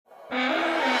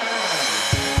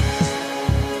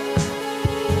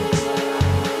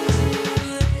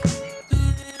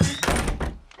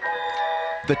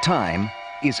The time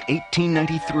is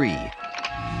 1893,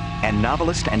 and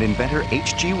novelist and inventor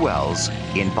H.G. Wells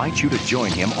invites you to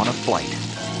join him on a flight.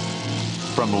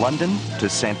 From London to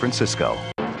San Francisco,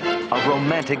 a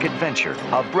romantic adventure,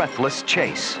 a breathless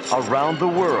chase around the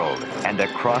world and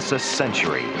across a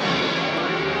century.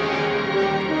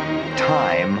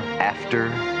 Time after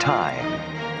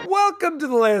time. Welcome to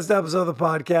the latest episode of the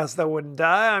podcast that wouldn't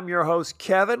die. I'm your host,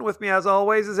 Kevin. With me, as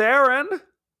always, is Aaron.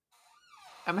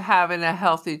 I'm having a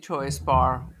healthy choice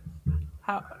bar.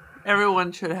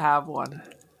 Everyone should have one.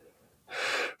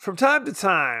 From time to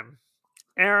time,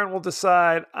 Aaron will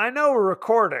decide, I know we're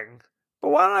recording, but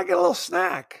why don't I get a little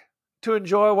snack to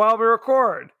enjoy while we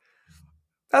record?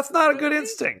 That's not a good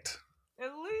instinct.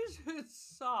 At least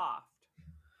it's soft.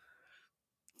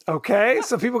 Okay,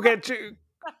 so people get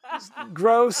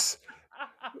gross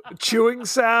chewing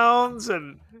sounds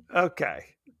and okay,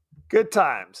 good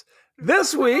times.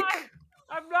 This week,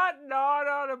 I'm not gnawed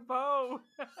on a bone.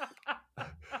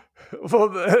 well,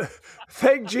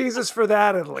 thank Jesus for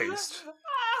that at least.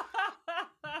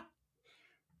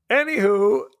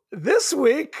 Anywho, this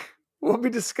week we'll be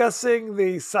discussing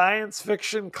the science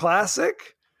fiction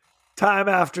classic Time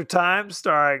After Time,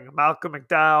 starring Malcolm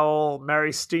McDowell,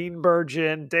 Mary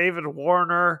Steenburgen, David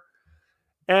Warner,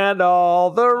 and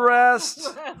all the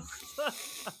rest.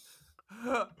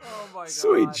 Oh my God.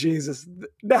 Sweet Jesus.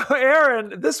 Now,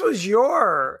 Aaron, this was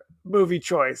your movie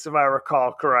choice, if I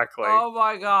recall correctly. Oh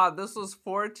my God. This was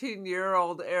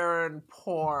 14-year-old Aaron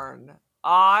porn.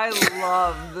 I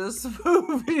love this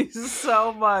movie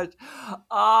so much.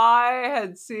 I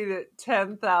had seen it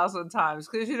 10,000 times.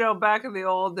 Because, you know, back in the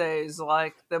old days,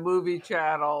 like the movie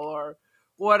channel or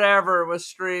whatever was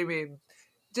streaming,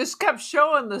 just kept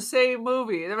showing the same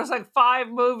movie. There was like 5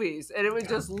 movies and it would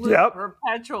just loop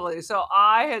perpetually. So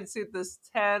I had seen this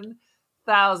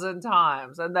 10,000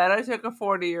 times. And then I took a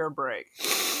 40-year break.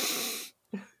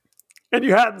 And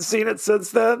you hadn't seen it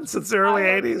since then? Since the early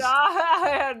 80s? I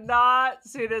had not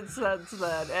seen it since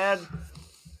then. And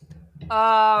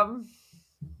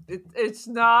it's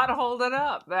not holding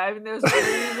up. I mean, there's a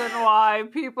reason why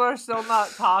people are still not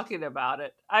talking about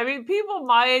it. I mean, people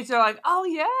my age are like, oh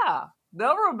yeah.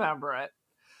 They'll remember it.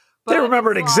 But they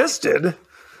remember it existed.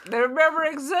 They remember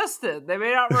it existed. They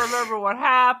may not remember what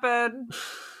happened.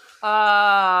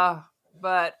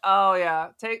 But oh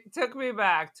yeah, took me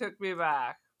back.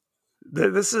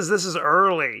 This is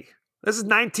early. This is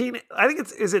 19. I think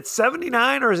is it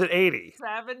 79 or is it 80?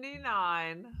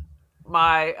 79.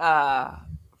 My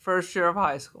first year of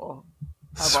high school.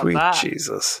 How Sweet about that?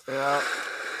 Jesus. Yeah.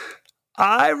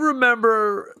 I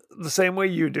remember the same way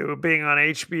you do, being on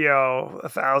HBO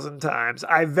 1,000 times.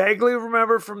 I vaguely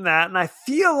remember from that, and I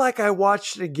feel like I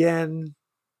watched it again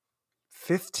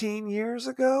 15 years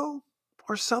ago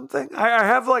or something. I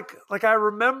have like I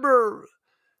remember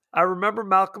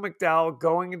Malcolm McDowell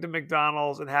going into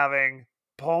McDonald's and having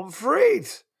pommes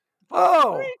frites.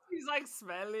 Oh, he's like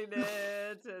smelling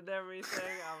it and everything.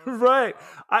 Right.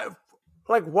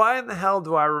 Why in the hell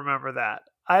do I remember that?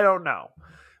 I don't know.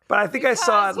 But I think because I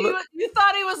saw it. You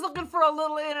thought he was looking for a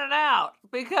little in and out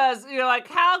because you're like,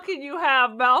 how can you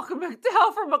have Malcolm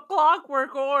McDowell from A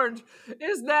Clockwork Orange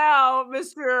is now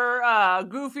Mr.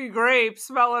 Goofy Grape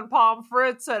smelling pommes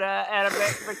frites at a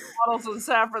McDonald's in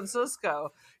San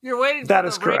Francisco? You're waiting for that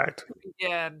is correct. To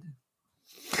begin.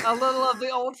 A little of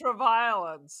the ultra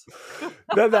violence.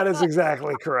 That is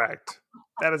exactly correct.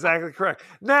 That is exactly correct.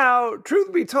 Now,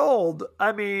 truth be told,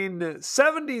 I mean,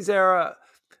 70s era.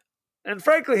 And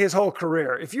frankly, his whole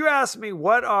career. If you ask me,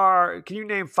 can you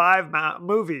name 5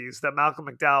 movies that Malcolm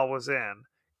McDowell was in?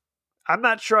 I'm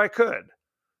not sure I could.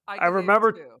 I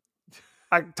remember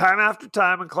Time After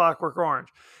Time and Clockwork Orange.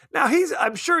 Now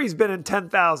I'm sure he's been in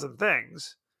 10,000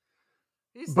 things.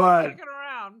 He's still kicking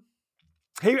around.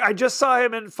 I just saw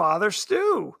him in Father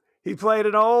Stu. He played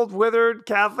an old withered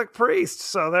Catholic priest.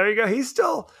 So there you go. He's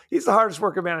the hardest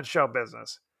working man in show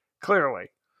business. Clearly.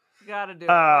 Gotta do it.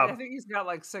 I think he's got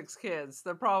like 6 kids.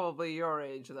 They're probably your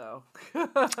age, though.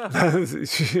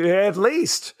 At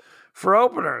least for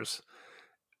openers.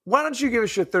 Why don't you give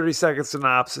us your 30-second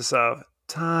synopsis of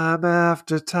Time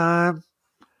After Time?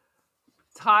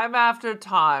 Time After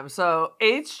Time. So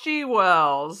H.G.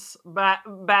 Wells,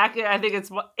 back in, I think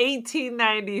it's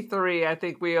 1893, I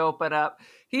think we open up.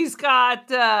 He's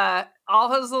got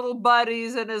all his little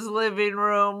buddies in his living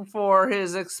room for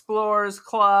his Explorers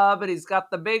Club, and he's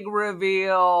got the big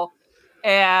reveal,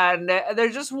 and they're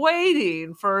just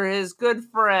waiting for his good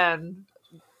friend,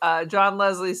 John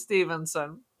Leslie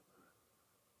Stevenson,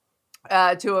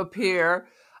 to appear.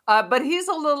 But he's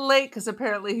a little late because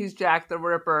apparently he's Jack the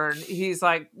Ripper, and he's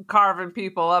like carving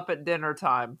people up at dinner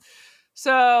time.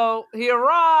 So he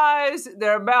arrives.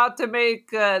 They're about to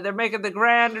make. They're making the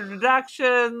grand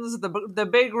introductions. The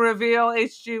big reveal.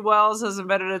 H.G. Wells has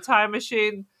invented a time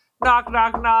machine. Knock,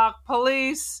 knock, knock.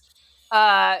 Police.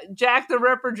 Jack the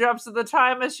Ripper jumps to the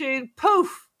time machine.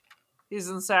 Poof! He's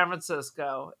in San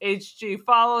Francisco. H.G.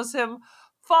 follows him.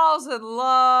 Falls in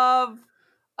love.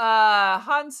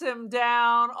 Hunts him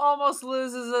down, almost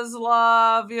loses his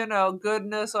love. You know,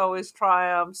 goodness always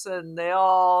triumphs, and they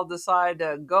all decide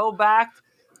to go back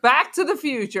to the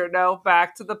future. No,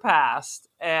 back to the past,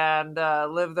 and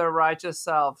live their righteous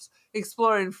selves,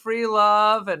 exploring free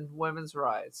love and women's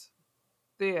rights.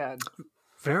 The end.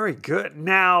 Very good.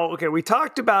 Now, okay, we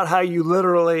talked about how you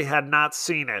literally had not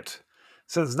seen it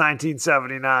since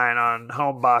 1979 on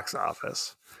home box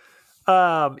office.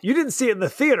 You didn't see it in the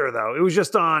theater, though. It was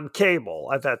just on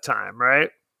cable at that time, right?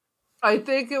 I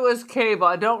think it was cable.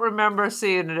 I don't remember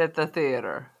seeing it at the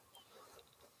theater.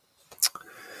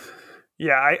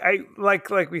 Yeah, I like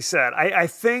we said, I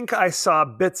think I saw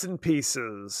bits and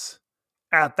pieces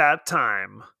at that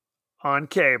time on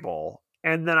cable,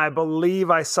 and then I believe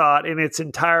I saw it in its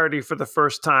entirety for the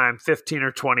first time 15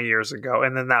 or 20 years ago,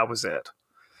 and then that was it.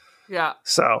 Yeah.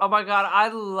 So. Oh my God, I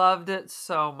loved it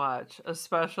so much,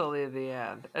 especially the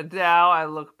end. And now I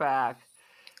look back.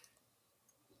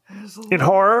 In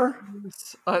horror?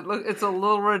 It's a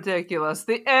little ridiculous.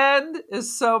 The end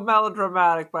is so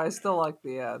melodramatic, but I still like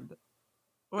the end.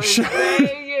 When he's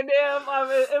banging him, I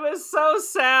mean, it was so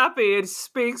sappy. It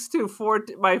speaks to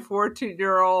my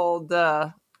 14-year-old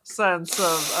sense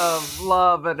of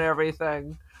love and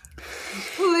everything.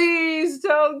 Please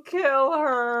don't kill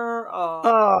her.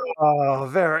 Oh,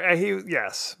 very.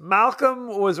 Yes. Malcolm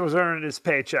was earning his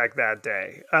paycheck that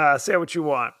day. Say what you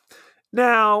want.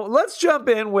 Now, let's jump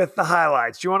in with the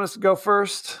highlights. Do you want us to go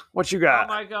first? What you got? Oh,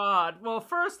 my God. Well,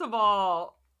 first of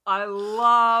all, I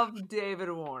love David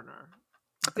Warner.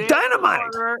 Dynamite.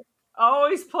 Warner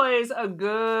always plays a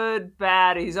good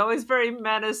baddie. He's always very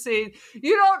menacing.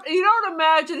 You don't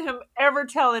imagine him ever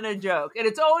telling a joke, and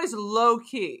it's always low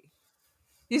key.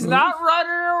 He's not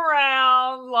running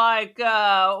around like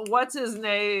what's his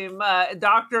name,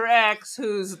 Dr. X,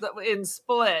 who's in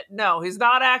Split. No, he's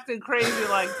not acting crazy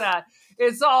like that.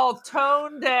 It's all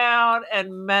toned down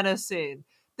and menacing.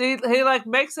 He like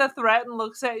makes a threat and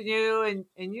looks at you,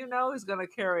 and you know he's going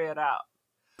to carry it out.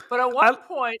 But at one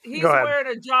point, he's wearing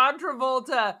a John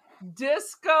Travolta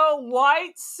disco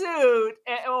white suit,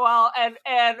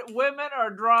 and women are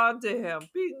drawn to him.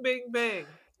 Bing, bing, bing.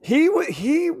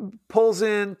 He pulls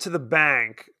into the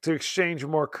bank to exchange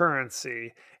more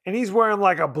currency, and he's wearing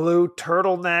like a blue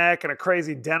turtleneck and a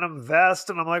crazy denim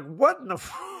vest, and I'm like, what in the?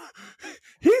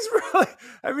 He's really.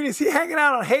 I mean, is he hanging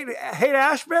out on Haight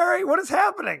Ashbury? What is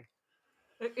happening?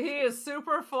 He is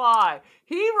super fly.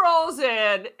 He rolls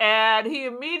in and he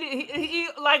immediately he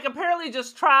like apparently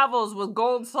just travels with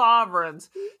gold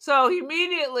sovereigns. So he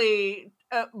immediately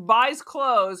buys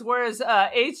clothes, whereas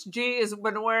HG has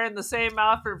been wearing the same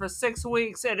outfit for 6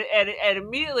 weeks, and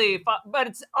immediately, but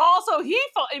it's also he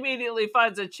immediately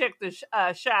finds a chick to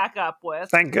shack up with.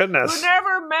 Thank goodness. Who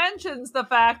never mentions the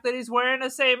fact that he's wearing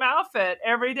the same outfit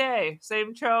every day,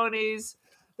 same chonies.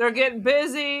 They're getting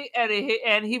busy,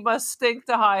 and he must stink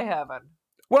to high heaven.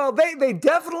 Well, they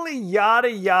definitely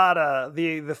yada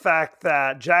the fact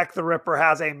that Jack the Ripper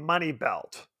has a money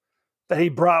belt that he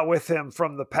brought with him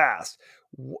from the past.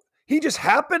 He just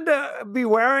happened to be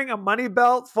wearing a money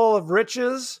belt full of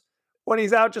riches when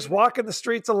he's out just walking the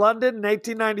streets of London in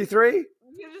 1893.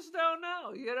 You just don't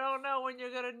know. You don't know when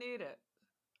you're going to need it.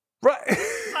 Right.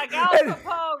 It's like Al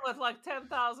Capone with like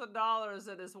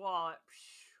 $10,000 in his wallet.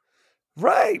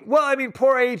 Right. Well, I mean,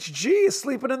 poor HG is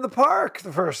sleeping in the park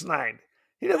the first night.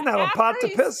 He doesn't have a pot to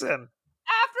piss in.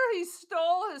 After he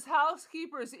stole his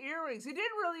housekeeper's earrings, he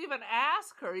didn't really even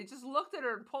ask her. He just looked at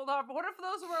her and pulled off. What if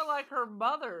those were like her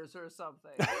mother's or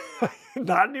something?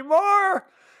 Not anymore.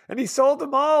 And he sold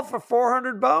them all for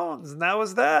 400 bones, and that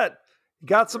was that. He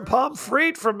got some pommes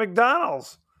frites from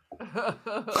McDonald's. I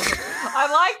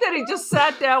like that he just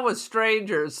sat down with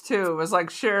strangers too. It was like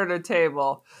sharing a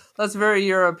table. That's very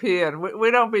European.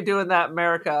 We don't be doing that in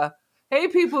America. Hey,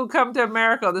 people who come to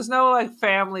America, there's no like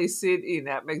family seating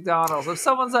at McDonald's. If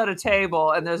someone's at a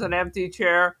table and there's an empty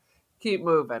chair, keep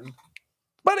moving.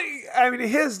 But I mean,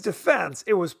 his defense,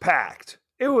 it was packed.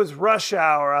 It was rush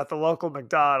hour at the local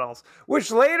McDonald's,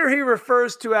 which later he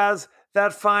refers to as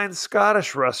that fine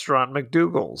Scottish restaurant,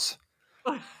 McDougal's.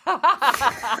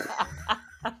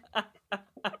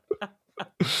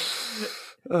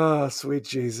 Oh, sweet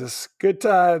Jesus. Good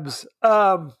times.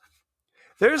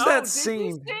 There's that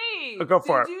scene. Go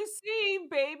for it. Did you see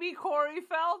baby Corey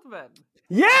Feldman?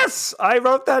 Yes, I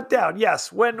wrote that down.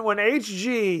 Yes, when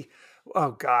HG,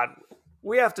 oh God,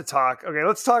 we have to talk. Okay,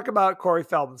 let's talk about Corey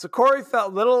Feldman. So Corey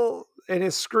Feldman, in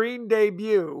his screen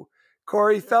debut,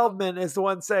 Corey Feldman is the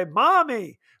one saying,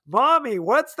 "Mommy, mommy,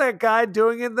 what's that guy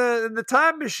doing in the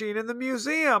time machine in the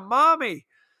museum? Mommy."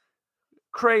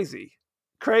 Crazy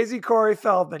Corey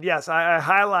Feldman. Yes, I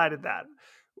highlighted that.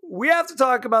 We have to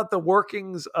talk about the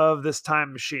workings of this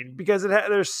time machine because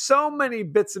there's so many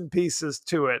bits and pieces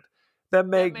to it that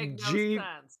make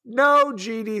no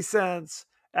GD sense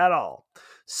at all.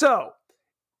 So,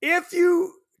 if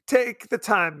you take the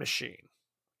time machine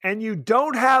and you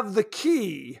don't have the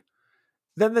key,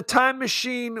 then the time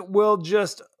machine will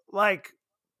just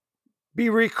be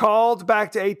recalled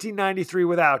back to 1893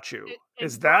 without you.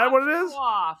 Is that what it is?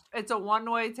 It's a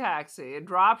one-way taxi. It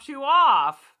drops you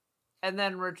off and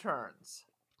then returns.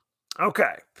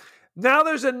 Okay. Now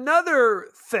there's another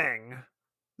thing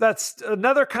that's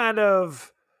another kind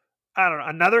of, I don't know,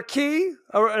 another key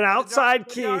or an outside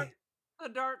key. The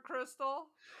dark crystal.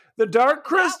 The dark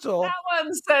crystal. That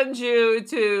one sends you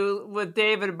with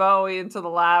David Bowie into the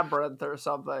labyrinth or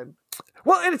something.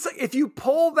 Well, and it's like if you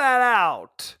pull that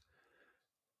out,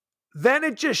 then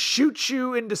it just shoots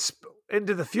you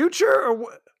into the future, or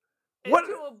what?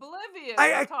 Into oblivion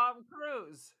with Tom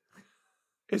Cruise.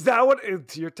 Is that what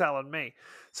you're telling me?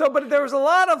 So, but there's a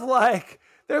lot of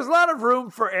room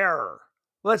for error.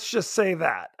 Let's just say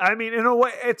that. I mean, in a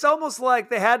way, it's almost like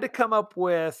they had to come up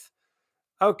with,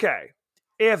 okay,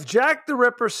 if Jack the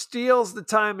Ripper steals the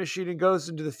time machine and goes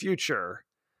into the future,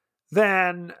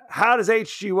 then how does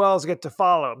H.G. Wells get to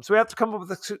follow him? So we have to come up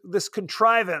with this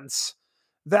contrivance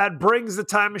that brings the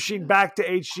time machine back to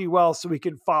H.G. Wells so we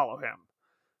can follow him.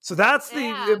 So that's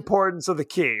the importance of the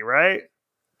key, right?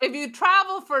 If you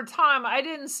travel for time, I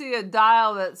didn't see a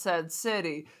dial that said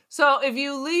city. So if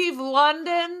you leave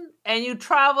London and you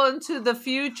travel into the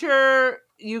future,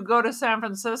 you go to San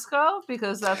Francisco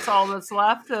because that's all that's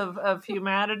left of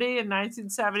humanity in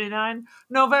 1979,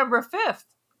 November 5th.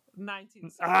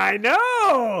 1979. I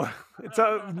know. It's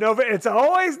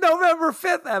always November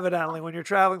 5th, evidently, when you're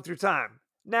traveling through time.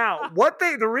 Now,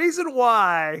 the reason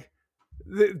why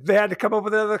they had to come up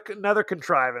with another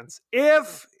contrivance,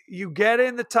 if you get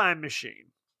in the time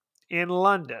machine in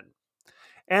London,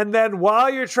 and then while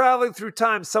you're traveling through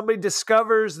time, somebody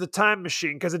discovers the time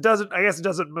machine because it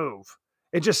doesn't move.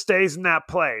 It just stays in that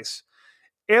place.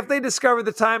 If they discover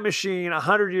the time machine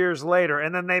 100 years later,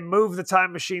 and then they move the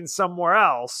time machine somewhere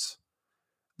else,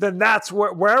 then that's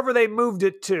wherever they moved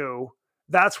it to,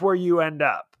 that's where you end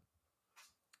up.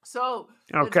 So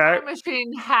the time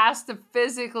machine has to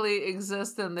physically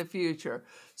exist in the future.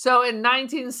 So in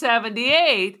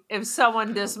 1978, if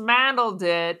someone dismantled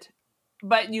it,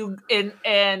 but in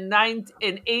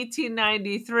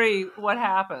 1893, what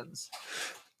happens?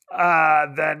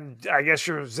 Then I guess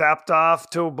you're zapped off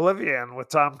to oblivion with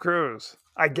Tom Cruise.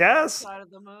 I guess. Side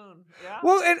of the moon. Yeah.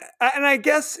 Well, and I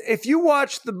guess if you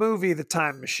watch the movie The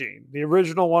Time Machine, the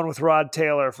original one with Rod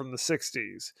Taylor from the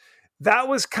 60s, that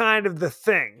was kind of the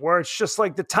thing where it's just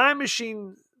like the time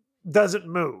machine doesn't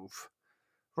move,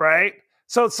 right?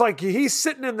 So it's like he's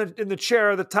sitting in the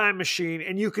chair of the time machine,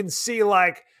 and you can see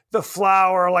like the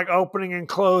flower like opening and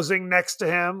closing next to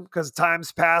him because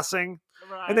time's passing.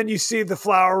 Right. And then you see the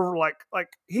flower like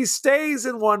he stays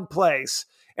in one place,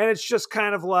 and it's just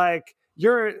kind of like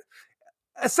you're in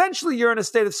a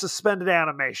state of suspended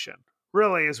animation.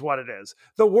 Really is what it is.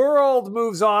 The world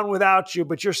moves on without you,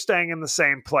 but you're staying in the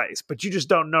same place, but you just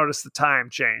don't notice the time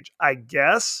change, I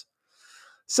guess.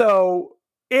 So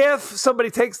if somebody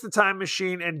takes the time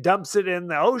machine and dumps it in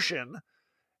the ocean,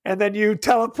 and then you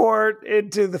teleport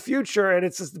into the future and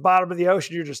it's just the bottom of the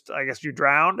ocean, I guess you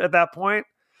drowned at that point.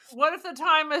 What if the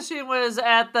time machine was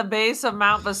at the base of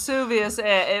Mount Vesuvius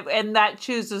and that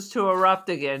chooses to erupt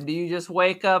again? Do you just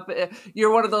wake up?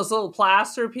 You're one of those little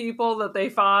plaster people that they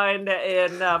find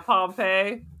in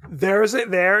Pompeii?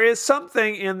 There is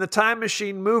something in the Time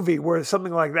Machine movie where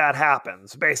something like that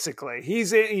happens, basically.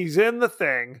 He's in the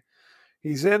thing.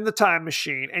 He's in the time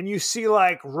machine, and you see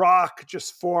like rock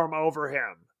just form over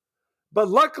him. But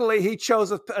luckily, he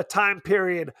chose a time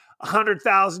period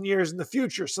 100,000 years in the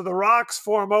future. So the rocks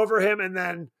form over him and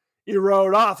then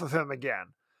erode off of him again.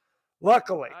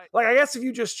 Luckily. Like, I guess if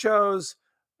you just chose,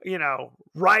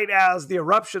 right as the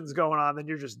eruption's going on, then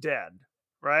you're just dead,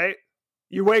 right?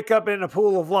 You wake up in a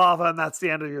pool of lava and that's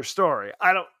the end of your story.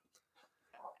 I don't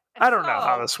know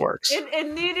how this works.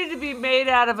 It needed to be made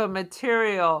out of a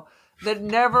material that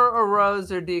never erodes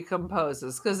or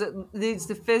decomposes because it needs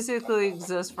to physically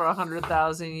exist for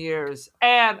 100,000 years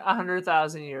and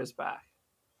 100,000 years back.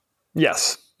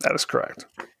 Yes, that is correct.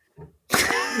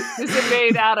 Is it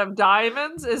made out of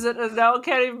diamonds? Is it? No, it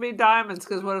can't even be diamonds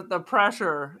because what if the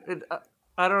pressure?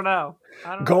 I don't know.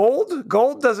 Gold?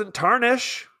 Gold doesn't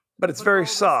tarnish, but it's very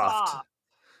soft.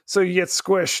 So you get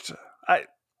squished.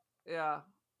 Yeah.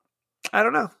 I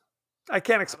don't know. I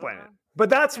can't explain it. But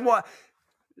that's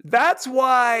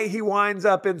why he winds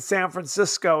up in San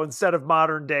Francisco instead of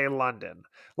modern day London.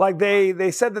 Like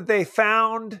they said that they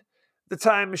found the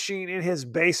time machine in his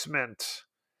basement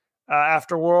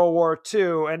after World War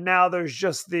II, and now there's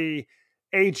just the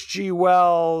H.G.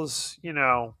 Wells,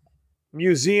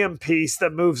 museum piece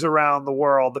that moves around the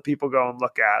world that people go and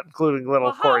look at, including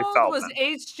little Corey Feldman. How old was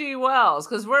H.G. Wells?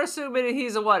 Because we're assuming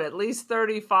he's at least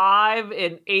 35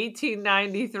 in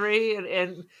 1893,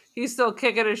 and he's still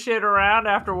kicking his shit around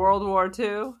after World War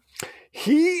II.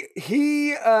 He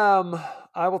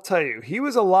I will tell you, he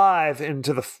was alive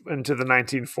into the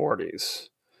 1940s.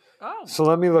 Oh. So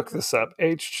let me look this up.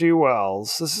 H.G.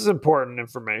 Wells. This is important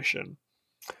information.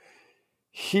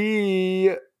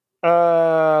 He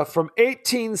from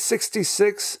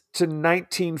 1866 to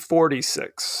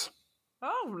 1946.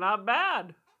 Oh, not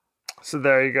bad. So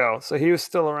there you go. So he was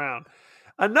still around.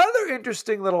 Another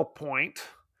interesting little point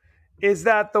is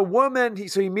that the woman,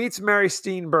 he meets Mary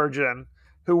Steenburgen,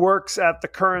 who works at the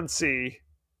currency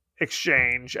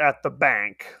exchange at the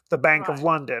Bank right. of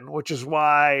London, which is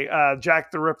why Jack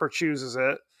the Ripper chooses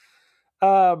it.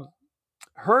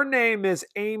 Her name is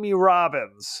Amy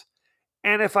Robbins.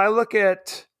 And if I look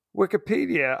at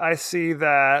Wikipedia, I see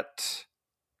that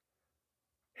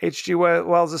H.G.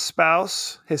 Wells'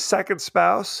 spouse, his second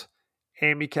spouse,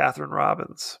 Amy Catherine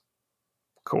Robbins.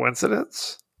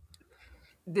 Coincidence?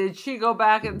 Did she go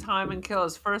back in time and kill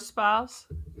his first spouse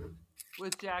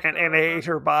with Jack? And ate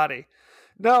her body.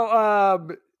 No,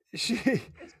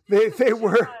 they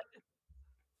were.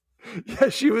 Yeah,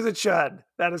 she was a chud.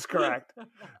 That is correct.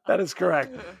 That is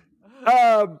correct.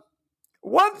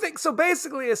 One thing. So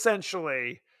basically,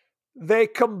 essentially, they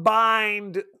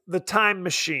combined the time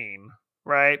machine,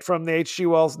 right, from the H.G.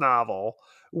 Wells novel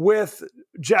with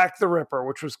Jack the Ripper,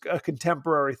 which was a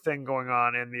contemporary thing going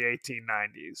on in the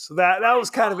 1890s. So that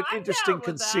was kind of an interesting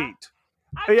conceit.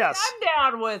 Yes,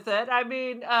 I'm down with it. I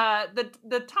mean,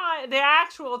 the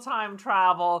actual time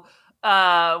travel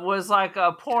was like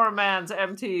a poor man's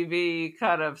MTV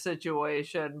kind of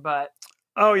situation, but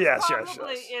yes,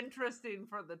 probably interesting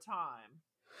for the time.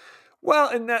 Well,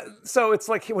 and so it's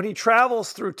like when he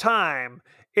travels through time,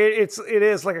 it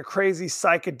is like a crazy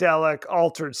psychedelic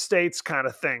altered states kind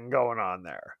of thing going on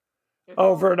there,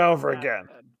 over and over again.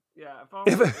 Yeah, if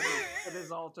only it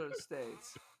is altered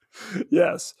states.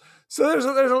 Yes. So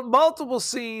there's multiple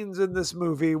scenes in this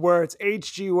movie where it's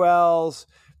H.G. Wells,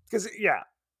 because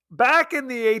back in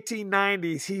the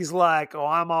 1890s, he's like, "Oh,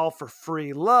 I'm all for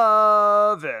free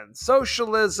love and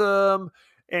socialism,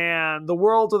 and the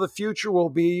world of the future will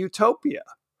be utopia."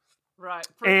 Right.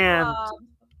 And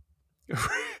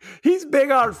he's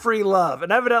big on free love,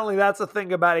 and evidently that's the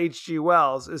thing about H.G.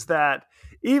 Wells is that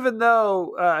even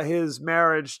though his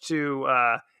marriage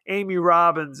to Amy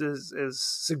Robbins is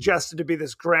suggested to be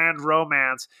this grand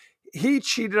romance, he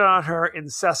cheated on her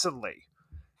incessantly.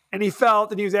 And he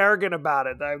was arrogant about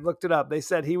it. I looked it up. They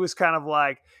said he was kind of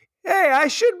like, hey, I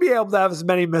should be able to have as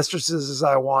many mistresses as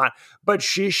I want, but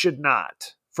she should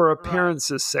not. For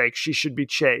appearance's sake, she should be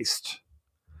chaste.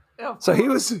 So he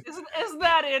was... Isn't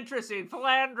that interesting?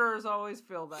 Philanderers always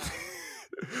feel that.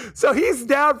 So he's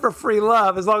down for free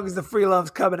love as long as the free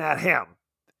love's coming at him,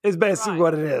 is basically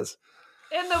what it is.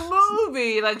 In the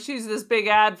movie, like, she's this big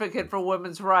advocate for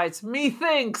women's rights.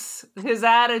 Methinks his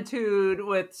attitude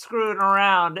with screwing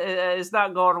around is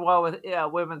not going well with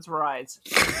women's rights.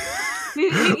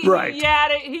 Right.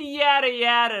 He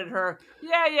yada her.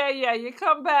 Yeah. You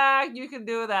come back, you can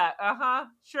do that.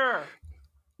 Sure.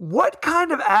 What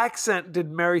kind of accent did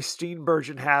Mary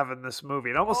Steenburgen have in this movie?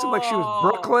 It almost seemed like she was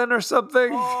Brooklyn or something.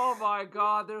 Oh my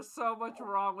God, there's so much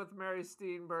wrong with Mary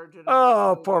Steenburgen.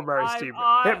 Oh, poor Mary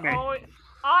Steenburgen. Hit me.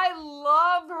 I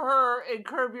love her in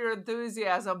Curb Your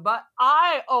Enthusiasm, but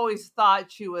I always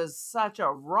thought she was such a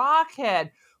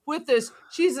rockhead. With this,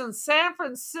 she's in San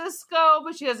Francisco,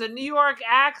 but she has a New York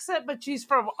accent, but she's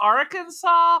from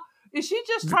Arkansas. Is she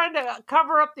just trying to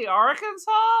cover up the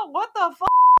Arkansas? What the fuck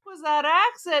was that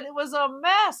accent? It was a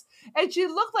mess. And she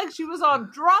looked like she was on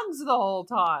drugs the whole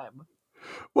time.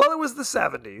 Well, it was the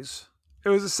 70s.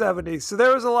 So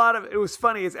there was a lot of, it was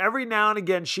funny. It's every now and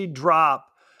again she'd drop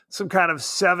some kind of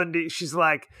 70s. She's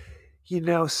like,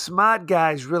 smart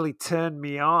guys really turned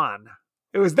me on.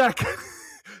 It was that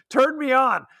turned me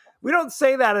on. We don't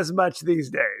say that as much these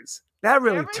days. That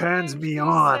really turns me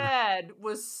on. Said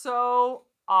was so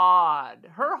odd.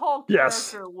 Her whole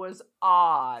Yes. character was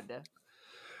odd.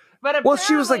 But Well,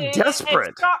 she was like apparently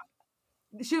desperate.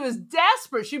 She was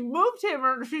desperate. She moved him,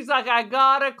 and she's like, I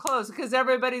gotta close because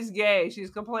everybody's gay. She's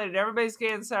complaining everybody's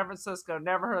gay in San Francisco.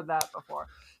 Never heard that before.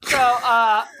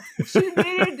 So she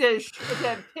needed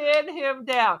to pin him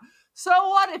down. So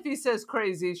what if he says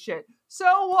crazy shit?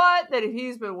 So what that if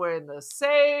he's been wearing the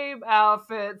same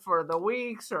outfit for the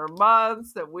weeks or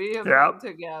months that we have been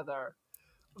together?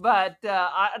 But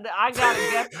I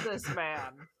gotta get this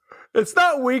man. It's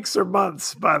not weeks or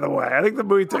months, by the way. I think the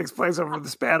movie takes place over the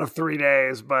span of 3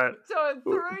 days, but... So in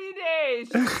 3 days,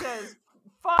 she says,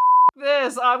 fuck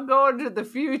this, I'm going to the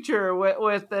future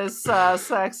with this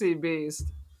sexy beast.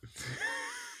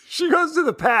 She goes to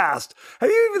the past. Have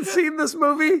you even seen this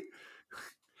movie?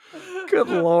 Good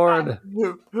Lord.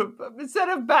 Instead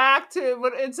of back to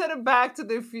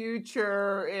the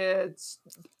future, it's...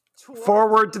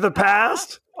 Forward to the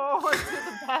past? Forward to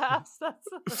the past.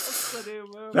 That's the new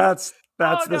movie. That's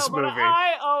this movie.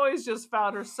 I always just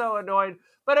found her so annoying.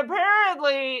 But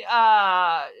apparently,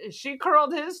 she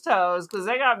curled his toes because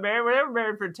they got married. They were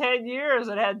married for 10 years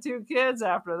and had 2 kids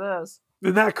after this.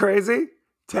 Isn't that crazy?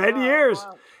 10 years.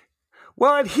 Wow.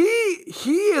 Well, and he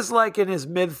is like in his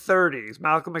mid-30s,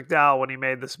 Malcolm McDowell, when he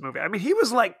made this movie. I mean, he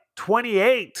was like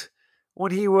 28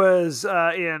 when he was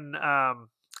in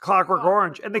Clockwork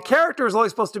Orange. And the character is only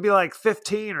supposed to be like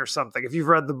 15 or something, if you've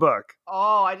read the book.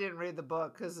 Oh, I didn't read the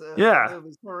book because the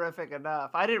movie's horrific enough.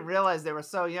 I didn't realize they were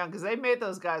so young because they made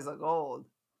those guys look old.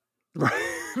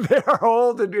 They're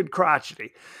old and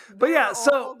crotchety. But yeah,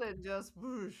 so... old and just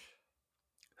whoosh.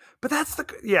 But that's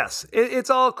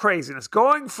it's all craziness.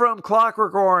 Going from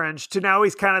Clockwork Orange to now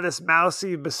he's kind of this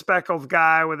mousy, bespeckled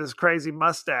guy with his crazy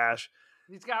mustache.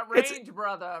 He's got range,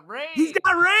 brother. Range. He's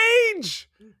got range.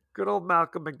 Good old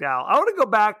Malcolm McDowell. I want to go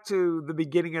back to the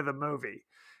beginning of the movie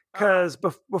because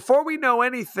before we know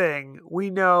anything, we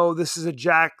know this is a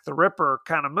Jack the Ripper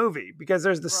kind of movie because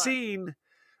there's the scene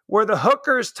where the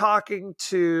hooker's talking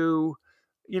to,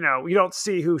 you don't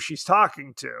see who she's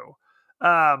talking to.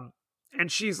 And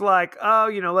she's like, oh,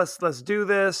 let's do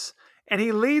this. And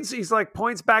he's like,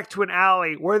 points back to an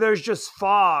alley where there's just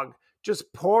fog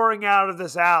just pouring out of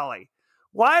this alley.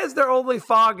 Why is there only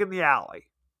fog in the alley?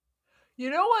 You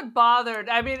know what bothered?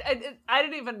 I mean, I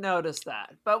didn't even notice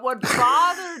that. But what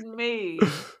bothered me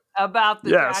about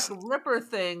the Jack the Ripper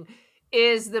thing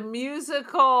is the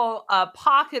musical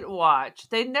Pocket Watch.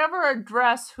 They never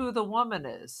address who the woman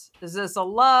is. Is this a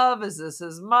love? Is this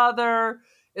his mother?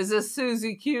 Is this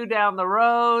Susie Q down the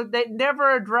road? They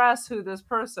never address who this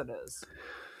person is.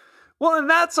 Well, and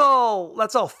that's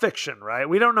all fiction, right?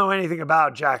 We don't know anything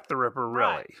about Jack the Ripper,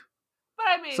 really. Right. But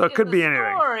I mean, so it could be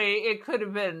anything. Story, it could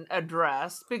have been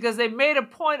addressed because they made a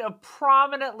point of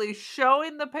prominently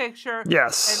showing the picture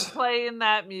and playing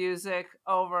that music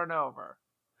over and over.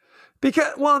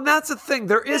 And that's the thing.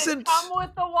 Did it come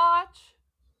with the watch?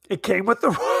 It came with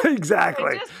the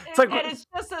exactly. It's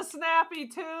just a snappy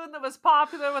tune that was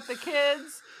popular with the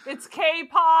kids. It's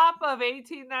K-pop of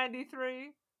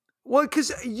 1893. Well,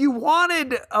 because you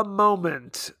wanted a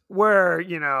moment where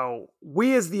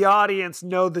we as the audience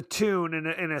know the tune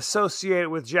and associate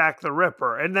it with Jack the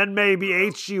Ripper, and then maybe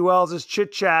H.G. Wells is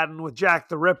chit-chatting with Jack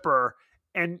the Ripper,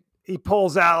 and he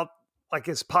pulls out like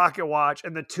his pocket watch,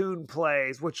 and the tune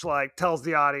plays, which like tells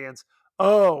the audience,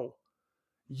 "Oh,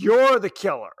 you're the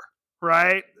killer,"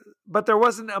 right? But there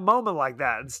wasn't a moment like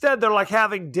that. Instead, they're like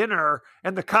having dinner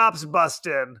and the cops bust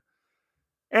in.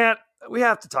 And we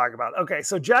have to talk about it. Okay,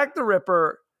 so Jack the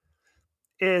Ripper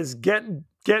is getting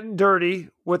dirty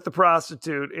with the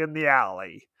prostitute in the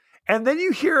alley. And then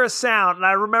you hear a sound, and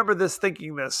I remember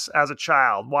thinking this as a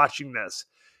child, watching this.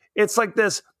 It's like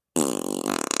this.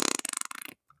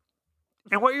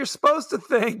 And what you're supposed to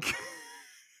think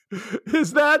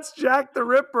is that's Jack the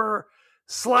Ripper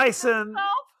slicing.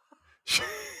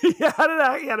 He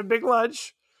had a big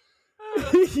lunch.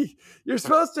 You're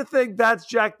supposed to think that's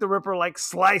Jack the Ripper like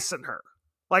slicing her.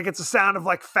 Like it's a sound of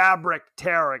like fabric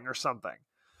tearing or something.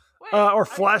 Wait, or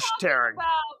flesh tearing.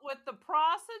 With the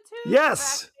prostitute?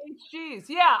 Yes. Jeez.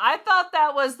 Yeah, I thought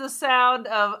that was the sound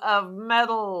of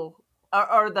metal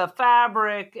or the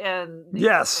fabric and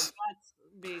yes,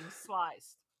 being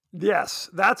sliced. Yes,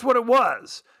 that's what it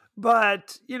was.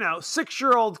 But,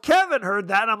 6-year-old Kevin heard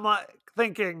that, and I'm like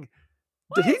thinking,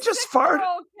 did he just fart?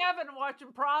 6-year-old Kevin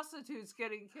watching prostitutes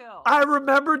getting killed. I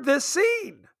remembered this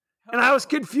scene. And I was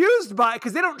confused by it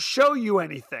because they don't show you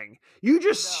anything. You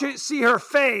just see her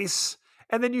face,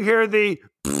 and then you hear the.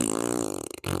 Okay,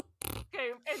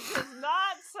 it does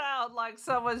not sound like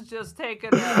someone's just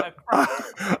taken a crap.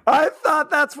 I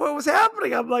thought that's what was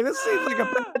happening. I'm like, this seems like a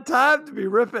bad time to be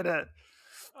ripping it.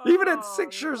 Even at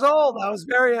 6 years old, I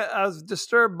was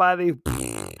disturbed by the.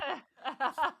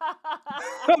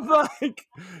 I'm like,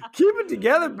 keep it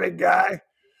together, big guy.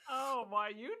 Oh, why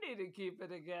you need to keep it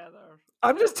together?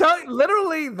 I'm just telling you,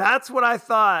 literally, that's what I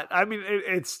thought. I mean,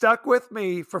 it stuck with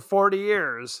me for 40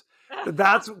 years.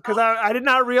 That's because I did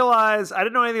not realize, I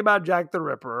didn't know anything about Jack the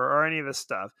Ripper or any of this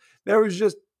stuff. There was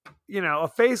just, a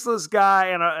faceless guy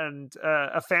and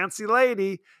a fancy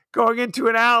lady going into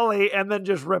an alley and then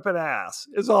just ripping ass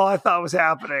is all I thought was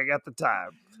happening at the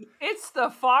time. It's the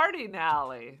farting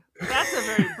alley. That's a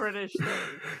very British thing.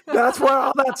 That's where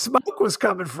all that smoke was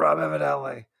coming from,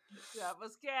 evidently. That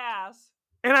was gas.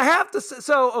 And I have to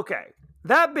say, okay,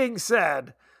 that being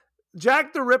said,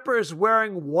 Jack the Ripper is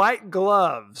wearing white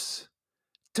gloves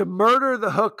to murder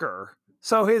the hooker.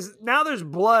 So now there's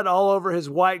blood all over his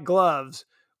white gloves,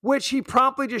 which he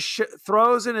promptly just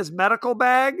throws in his medical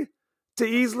bag to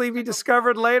easily be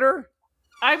discovered later.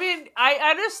 I mean, I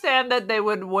understand that they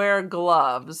would wear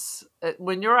gloves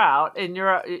when you're out and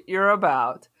you're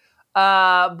about.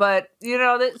 But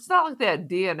it's not like they had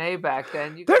DNA back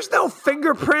then. There's no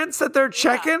fingerprints that they're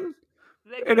checking.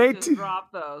 They could just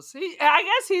drop those. I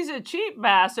guess he's a cheap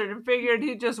bastard and figured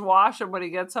he'd just wash them when he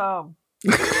gets home.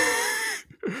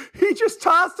 He just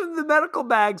tossed them in the medical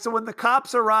bag. So when the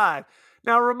cops arrive,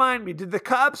 now remind me, did the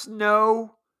cops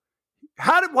know?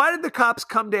 Why did the cops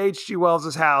come to H.G.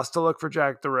 Wells' house to look for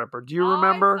Jack the Ripper? Do you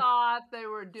remember? I thought they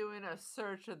were doing a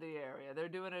search of the area. They're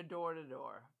doing a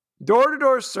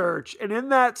door-to-door search. And in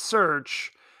that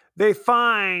search, they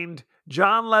find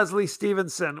John Leslie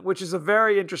Stevenson, which is a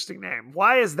very interesting name.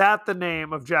 Why is that the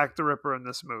name of Jack the Ripper in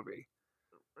this movie?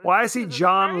 Why is he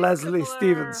John Leslie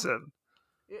Stevenson?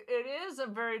 It is a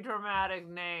very dramatic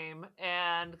name,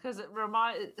 and because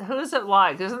who's it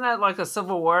like? Isn't that like a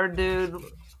Civil War dude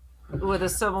with a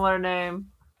similar name?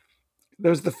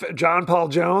 There's the John Paul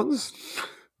Jones.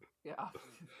 Yeah.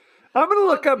 I'm going to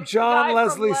look up John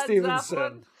Leslie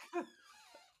Stevenson.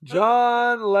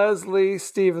 John Leslie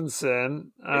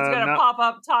Stevenson. It's going to pop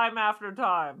up time after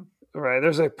time. Right.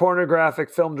 There's a pornographic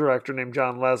film director named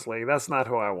John Leslie. That's not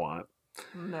who I want.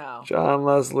 No. John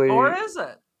Leslie. Or is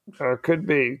it? Or it could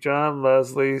be John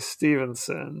Leslie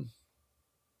Stevenson.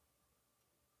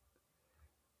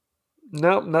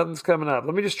 Nope, nothing's coming up.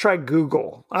 Let me just try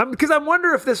Google. Because I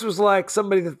wonder if this was like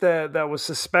somebody that was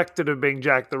suspected of being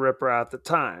Jack the Ripper at the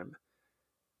time.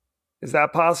 Is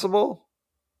that possible?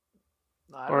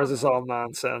 Or is this all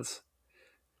nonsense?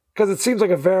 Because it seems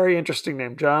like a very interesting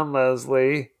name. John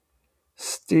Leslie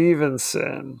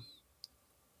Stevenson.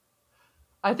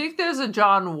 I think there's a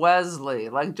John Wesley,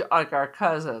 like our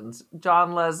cousins.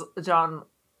 John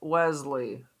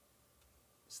Wesley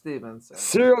Stevenson.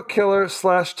 Serial killer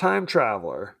 / time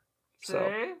traveler. See?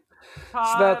 So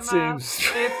that seems...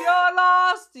 If you're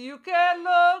lost, you can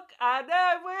look and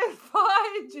I will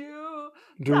find you.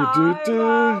 Time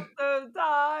after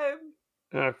time.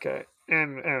 Okay.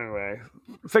 And anyway,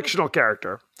 fictional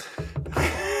character.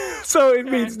 So it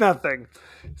means nothing.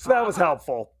 So that was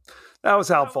helpful. That was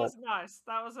helpful. That was nice.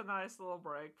 That was a nice little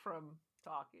break from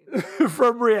talking.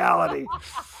 From reality.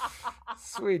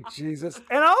 Sweet Jesus.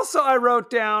 And also I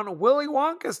wrote down Willy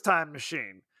Wonka's time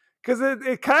machine. Because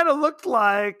it kind of looked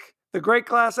like the Great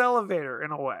Glass Elevator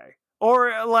in a way.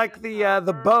 Or like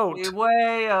the boat. The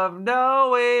way of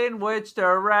knowing which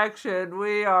direction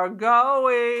we are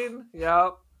going.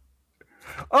 Yep.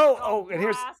 Oh, and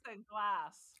here's brass and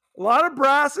glass. A lot of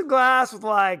brass and glass with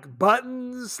like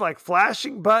buttons, like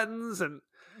flashing buttons, and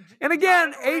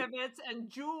again, rivets and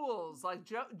jewels, like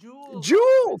jewels.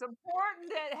 Jewels. It's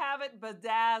important to have it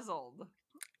bedazzled.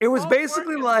 It was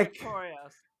basically like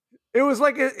victorious. It was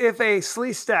like if a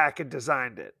Sleestak had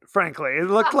designed it. Frankly, it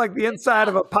looked like the inside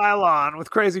of a pylon with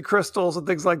crazy crystals and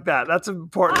things like that. That's an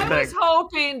important thing. I was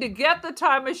hoping to get the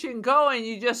time machine going,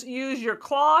 you just use your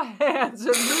claw hands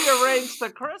and rearrange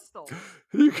the crystals.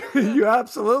 You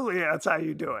absolutely, that's how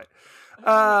you do it.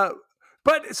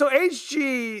 But so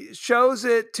HG shows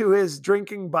it to his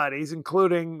drinking buddies,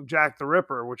 including Jack the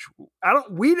Ripper, which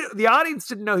the audience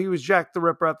didn't know he was Jack the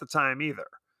Ripper at the time either.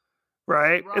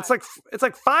 Right? It's like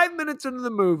 5 minutes into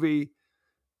the movie,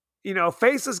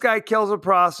 faceless guy kills a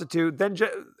prostitute. Then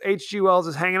H.G. Wells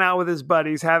is hanging out with his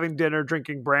buddies, having dinner,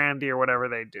 drinking brandy or whatever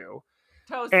they do.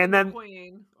 Toasting and then the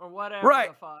queen or whatever. Right.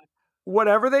 The fuck.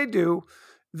 Whatever they do.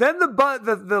 Then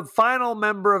the final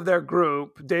member of their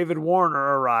group, David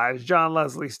Warner, arrives, John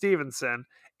Leslie Stevenson,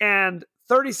 and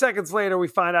 30 seconds later, we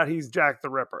find out he's Jack the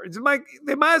Ripper.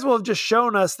 They might as well have just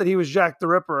shown us that he was Jack the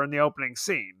Ripper in the opening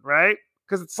scene, right?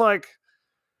 Because it's like,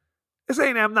 this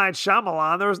ain't M. Night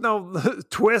Shyamalan. There was no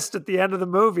twist at the end of the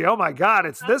movie. Oh my God,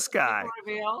 it's this guy.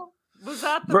 Was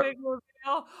that the Ver- big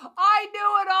reveal? I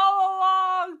knew it all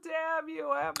along. Damn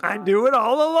you, Emma. I knew it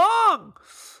all along.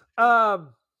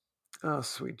 Oh,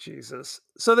 sweet Jesus.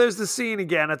 So there's the scene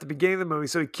again at the beginning of the movie.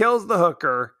 So he kills the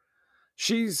hooker.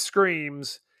 She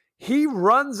screams. He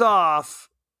runs off,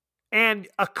 and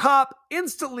a cop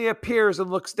instantly appears and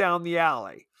looks down the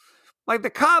alley. Like the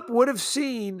cop would have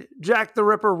seen Jack the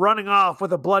Ripper running off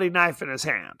with a bloody knife in his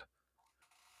hand.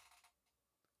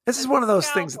 This is one of those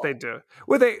things that they do.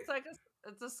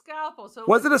 It's a scalpel. So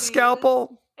Was it a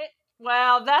scalpel?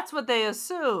 Well, that's what they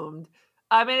assumed.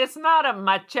 I mean, it's not a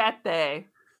machete.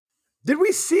 Did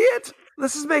we see it?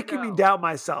 This is making me doubt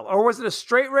myself. Or was it a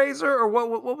straight razor? Or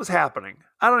what was happening?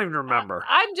 I don't even remember.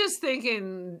 I'm just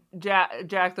thinking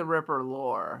Jack the Ripper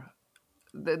lore.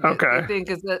 Okay. They think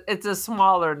it's a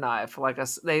smaller knife.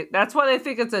 That's why they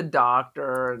think it's a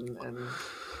doctor, and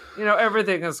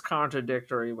everything is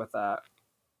contradictory with that.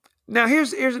 Now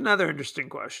here's another interesting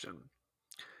question.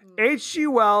 H.G.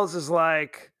 Wells is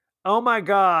like, oh my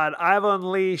God, I've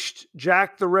unleashed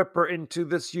Jack the Ripper into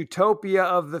this utopia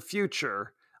of the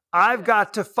future. I've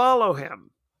got to follow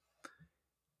him.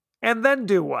 And then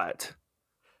do what?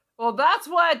 Well, that's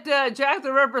what Jack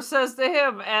the Ripper says to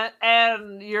him.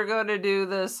 And you're going to do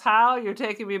this how? You're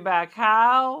taking me back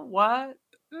how? What?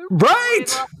 Right!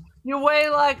 You weigh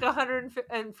like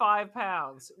 105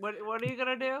 pounds. What are you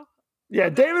going to do? Yeah,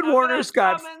 David Warner's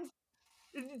got...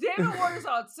 David Warner's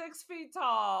on 6 feet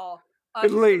tall.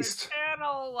 At least.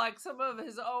 Channel like some of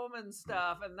his Omen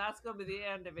stuff, and that's going to be the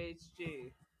end of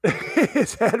HG.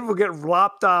 His head will get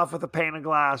lopped off with a pane of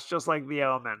glass, just like the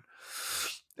Omen.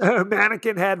 A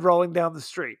mannequin head rolling down the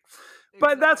street.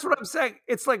 But that's what I'm saying.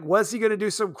 It's like, was he going to do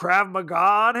some Krav Maga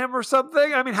on him or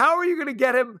something? I mean, how are you going to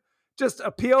get him just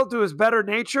appeal to his better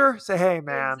nature? Say, hey,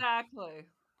 man. Exactly.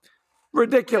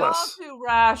 Ridiculous. We all do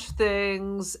rash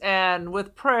things, and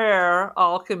with prayer,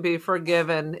 all can be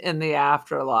forgiven in the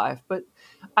afterlife. But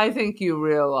I think you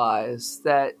realize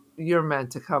that you're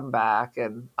meant to come back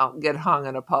and get hung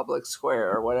in a public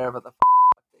square or whatever the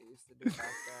they used to do back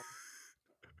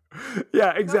then.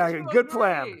 Yeah, exactly. Good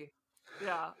plan.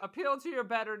 Yeah, appeal to your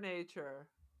better nature.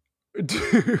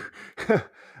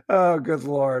 Oh, good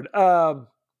Lord.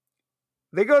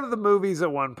 They go to the movies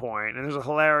at one point, and there's a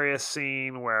hilarious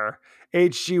scene where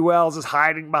H.G. Wells is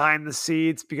hiding behind the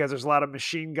seats because there's a lot of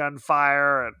machine gun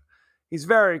fire, and he's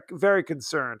very, very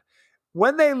concerned.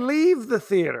 When they leave the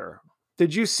theater,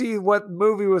 did you see what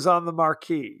movie was on the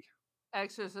marquee?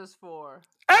 Exorcist 4.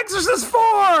 Exorcist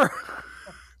 4!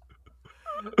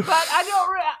 But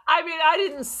I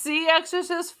didn't see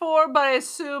Exorcist 4, but I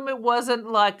assume it wasn't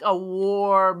like a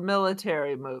war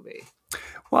military movie.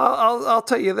 Well, I'll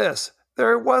tell you this.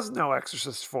 There was no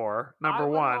Exorcist 4, number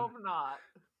one. I hope not.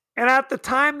 And at the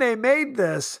time they made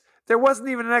this, there wasn't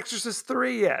even an Exorcist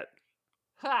 3 yet.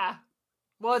 Ha!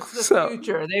 Well, it's the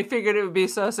future. They figured it would be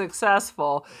so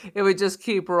successful, it would just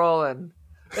keep rolling.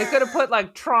 They could have put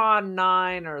like Tron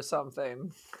 9 or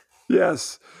something.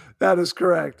 Yes, that is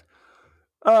correct.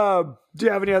 Do you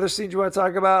have any other scenes you want to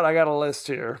talk about? I got a list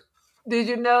here. Did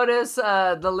you notice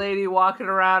the lady walking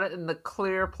around in the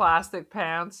clear plastic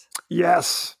pants?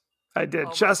 Yes, I did.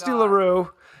 Oh Chesty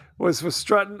LaRue was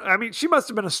strutting. I mean, she must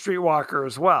have been a streetwalker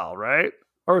as well, right?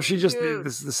 Or was she just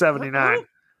this is the 79?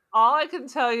 All I can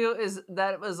tell you is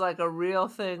that it was like a real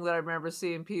thing that I remember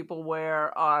seeing people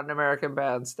wear on American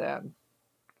Bandstand.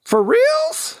 For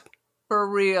reals? For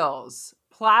reals.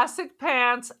 Plastic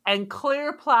pants and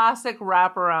clear plastic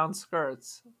wraparound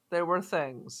skirts. They were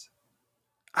things.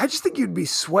 I just think you'd be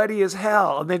sweaty as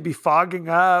hell and they'd be fogging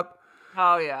up.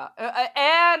 Oh, yeah.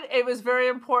 And it was very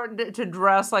important to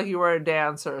dress like you were a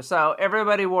dancer. So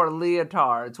everybody wore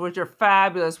leotards, which are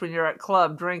fabulous when you're at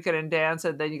club drinking and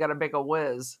dancing. Then you got to make a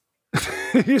whiz.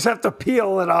 You just have to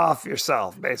peel it off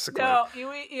yourself, basically. No,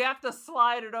 you have to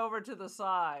slide it over to the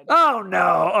side. Oh,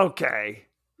 no. Okay.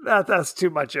 That's too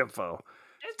much info.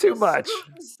 It's too much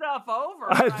stuff over.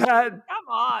 Come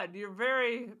on. You're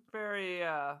very, very...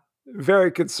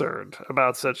 very concerned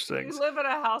about such things. You live in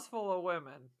a house full of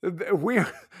women.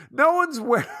 No one's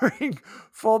wearing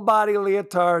full body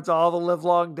leotards all the live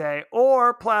long day,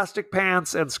 or plastic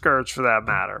pants and skirts for that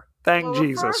matter. Thank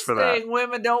Jesus for that. The first thing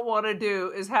women don't want to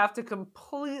do is have to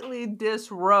completely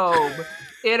disrobe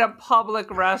in a public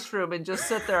restroom and just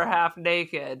sit there half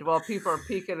naked while people are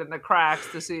peeking in the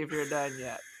cracks to see if you're done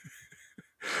yet.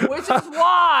 Which is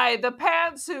why the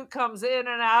pantsuit comes in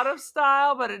and out of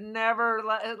style, but it never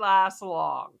lasts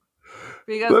long.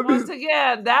 Because once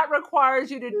again, that requires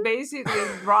you to basically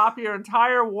drop your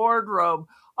entire wardrobe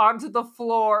onto the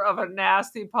floor of a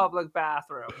nasty public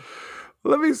bathroom.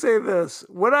 Let me say this.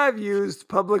 When I've used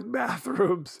public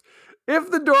bathrooms,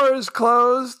 if the door is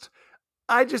closed,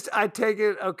 I take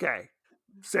it, okay,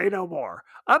 say no more.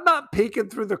 I'm not peeking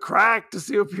through the crack to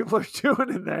see what people are doing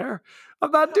in there.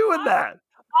 I'm not doing that.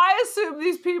 I assume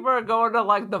these people are going to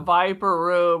like the Viper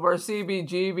Room or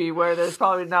CBGB where there's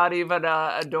probably not even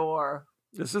a door.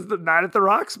 This is the night at the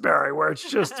Roxbury where it's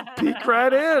just peek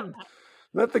right in.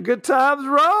 Let the good times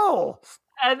roll.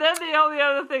 And then the only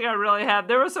other thing I really had,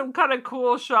 there were some kind of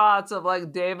cool shots of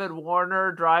like David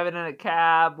Warner driving in a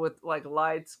cab with like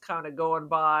lights kind of going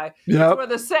by. Yep. Where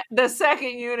the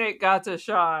second unit got to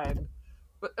shine.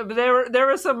 But there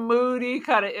were some moody,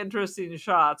 kind of interesting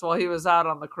shots while he was out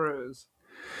on the cruise.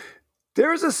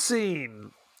 There's a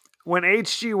scene when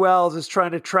H.G. Wells is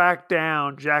trying to track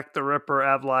down Jack the Ripper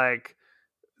at like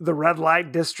the red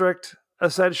light district,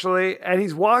 essentially, and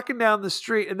he's walking down the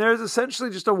street, and there's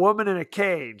essentially just a woman in a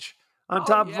cage on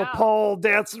top of a pole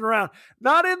dancing around.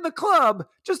 Not in the club,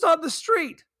 just on the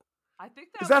street. I think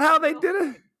is that how they did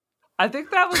it? I think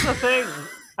that was a thing.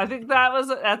 I think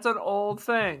that's an old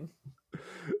thing.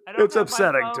 I don't it's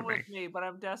upsetting to me. With me, but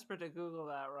I'm desperate to Google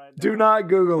that right now. Do not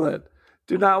Google it.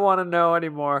 Do not want to know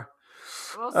anymore.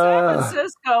 Well, San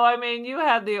Francisco, I mean, you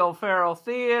had the O'Farrell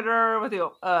Theater with the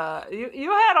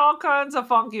you had all kinds of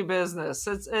funky business.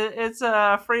 It's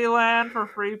a free land for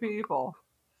free people.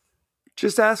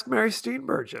 Just ask Mary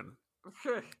Steenburgen.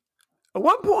 At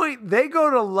one point, they go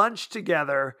to lunch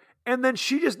together, and then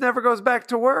she just never goes back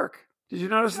to work. Did you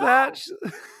notice that?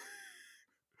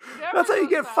 That's how you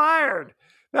get fired.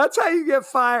 That's how you get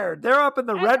fired. They're up in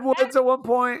the Redwoods at one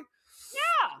point.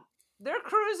 Yeah. They're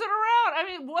cruising around. I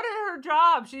mean, what is her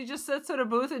job? She just sits in a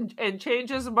booth and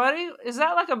changes money? Is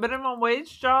that like a minimum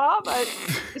wage job?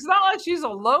 It's not like she's a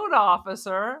loan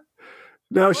officer.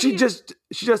 No, she just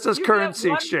does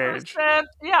currency exchange.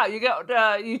 Yeah,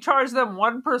 you charge them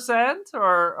 1%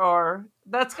 or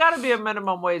that's got to be a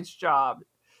minimum wage job.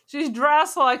 She's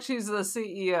dressed like she's the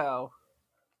CEO.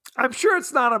 I'm sure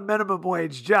it's not a minimum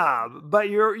wage job, but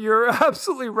you're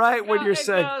absolutely right when you're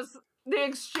saying the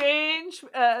exchange,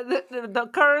 the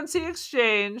currency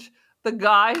exchange, the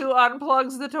guy who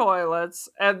unplugs the toilets,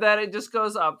 and then it just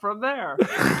goes up from there.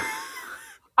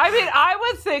 I mean, I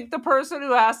would think the person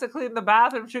who has to clean the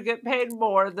bathroom should get paid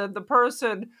more than the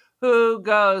person who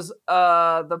goes,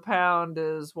 the pound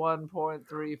is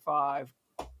 1.35.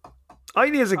 All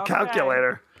you need is a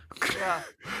calculator. Yeah.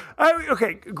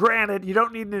 Okay, granted, you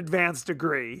don't need an advanced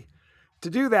degree to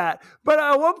do that. But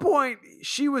at one point,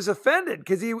 she was offended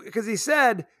because he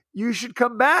said, you should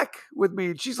come back with me.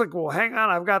 And she's like, well, hang on.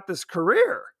 I've got this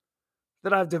career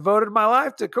that I've devoted my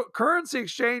life to. Currency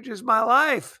exchange is my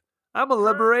life. I'm a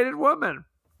liberated woman.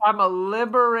 I'm a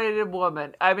liberated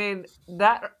woman. I mean,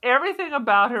 that everything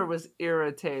about her was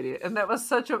irritating. And that was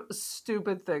such a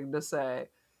stupid thing to say.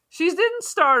 She didn't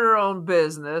start her own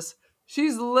business.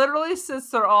 She's literally sits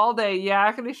there all day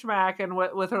yakety schmacking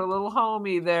with her little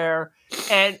homie there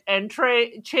and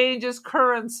changes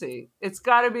currency. It's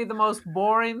got to be the most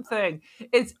boring thing.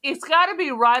 It's got to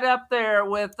be right up there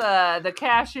with the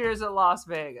cashiers at Las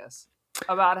Vegas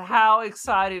about how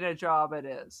exciting a job it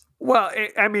is. Well,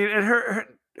 I mean, and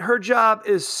her job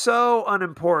is so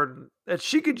unimportant that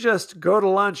she could just go to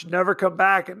lunch, never come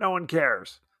back, and no one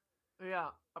cares.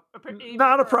 Yeah.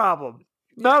 Not a problem.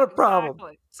 Not a problem.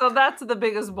 Exactly. So that's the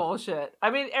biggest bullshit.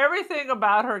 I mean, everything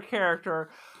about her character,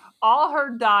 all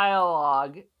her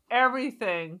dialogue,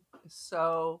 everything is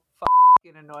so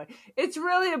fucking annoying. It's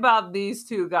really about these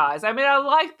two guys. I mean, I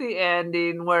like the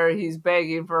ending where he's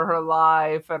begging for her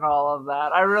life and all of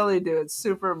that. I really do. It's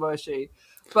super mushy.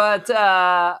 But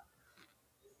the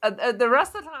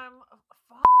rest of the time,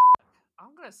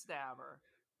 I'm going to stab her.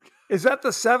 Is that the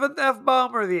 7th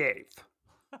F-bomb or the 8th?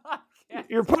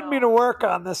 You're putting me to work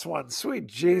on this one. Sweet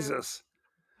Jesus.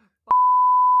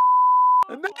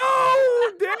 No!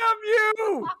 Damn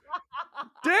you!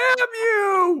 Damn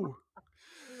you!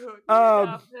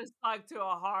 It's like to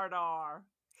a hard R.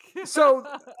 So,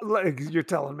 you're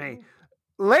telling me.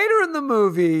 Later in the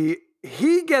movie,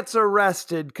 he gets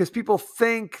arrested because people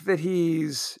think that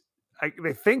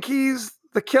they think he's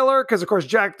the killer, because of course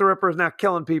Jack the Ripper is now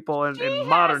killing people in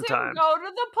modern times. Go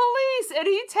to the police, and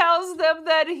he tells them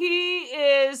that he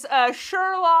is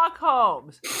Sherlock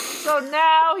Holmes. So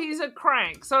now he's a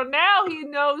crank. So now he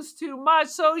knows too much.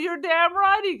 So you're damn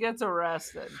right he gets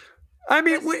arrested. I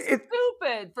mean, it's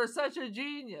stupid for such a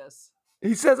genius.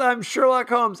 He says, "I'm Sherlock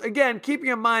Holmes." Again, keeping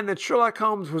in mind that Sherlock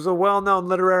Holmes was a well-known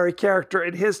literary character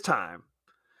in his time.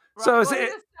 Right. So well, he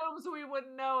assumes we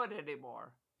wouldn't know it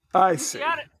anymore. I see.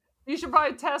 You should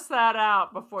probably test that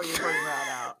out before you bring that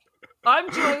out.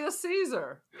 I'm Julius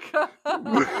Caesar.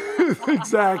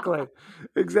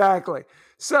 Exactly.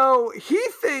 So he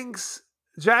thinks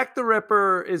Jack the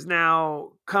Ripper is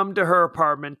now come to her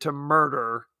apartment to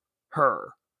murder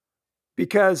her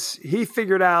because he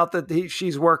figured out that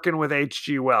she's working with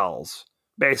H.G. Wells,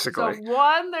 basically. So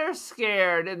one, they're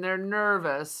scared and they're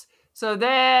nervous. So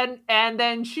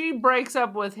then she breaks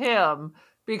up with him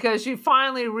because she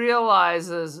finally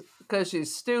realizes, because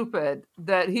she's stupid,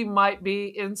 that he might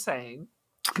be insane.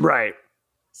 Right.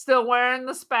 Still wearing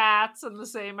the spats and the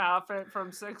same outfit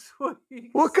from 6 weeks.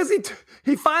 Well, because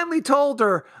he finally told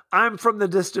her, I'm from the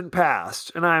distant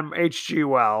past, and I'm H.G.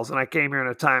 Wells, and I came here in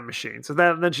a time machine. So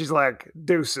then she's like,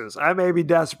 deuces. I may be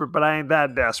desperate, but I ain't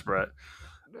that desperate.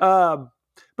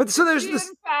 But so there's this.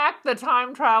 In fact, the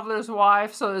time traveler's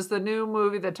wife. So is the new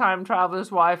movie, The Time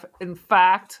Traveler's Wife, in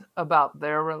fact, about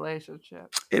their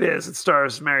relationship? It is. It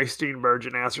stars Mary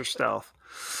Steenburgen as herself.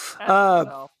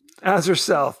 As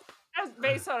herself. That's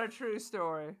based on a true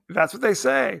story. That's what they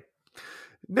say.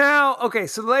 Now, okay,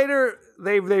 so later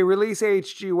they release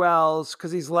H.G. Wells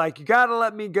because he's like, you got to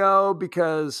let me go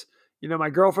because, my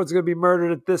girlfriend's going to be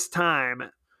murdered at this time.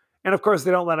 And of course,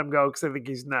 they don't let him go because they think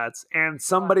he's nuts. And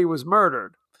somebody was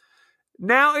murdered.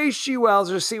 Now H.G. Wells,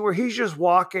 there's a scene where he's just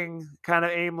walking kind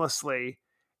of aimlessly.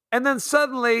 And then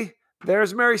suddenly,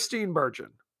 there's Mary Steenburgen.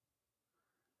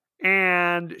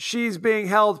 And she's being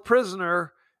held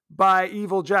prisoner by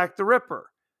evil Jack the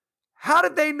Ripper. How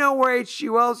did they know where H.G.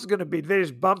 Wells is going to be? Did they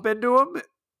just bump into him?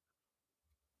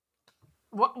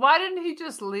 Why didn't he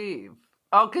just leave?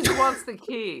 Oh, because he wants the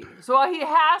key. So he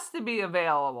has to be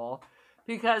available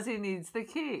because he needs the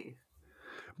key.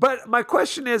 But my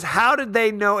question is, how did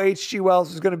they know H.G.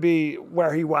 Wells was going to be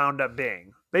where he wound up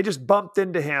being? They just bumped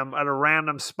into him at a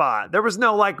random spot. There was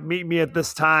no meet me at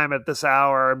this time, at this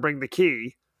hour, and bring the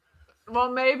key.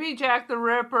 Well, maybe Jack the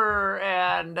Ripper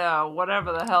and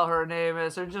whatever the hell her name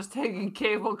is are just taking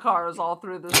cable cars all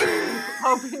through the city,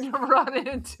 hoping to run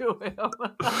into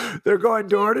him. They're going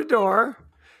door to door,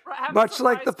 much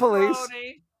like the police.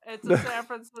 Brody. It's a San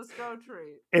Francisco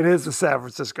treat. It is a San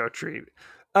Francisco treat.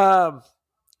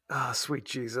 Sweet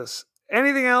Jesus.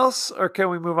 Anything else, or can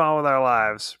we move on with our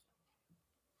lives?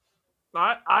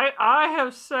 I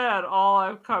have said all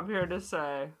I've come here to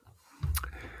say.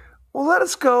 Well, let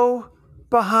us go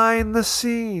behind the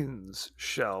scenes,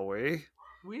 shall we?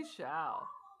 We shall.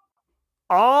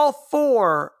 All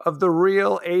 4 of the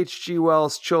real H.G.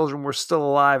 Wells children were still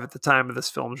alive at the time of this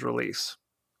film's release.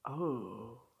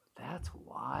 Oh, that's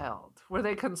wild. Were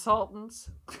they consultants?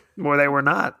 Well, they were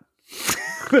not.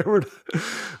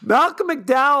 Malcolm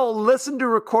McDowell listened to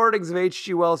recordings of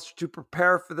H.G. Wells to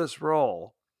prepare for this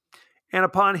role. And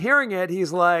upon hearing it,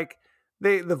 he's like,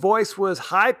 the voice was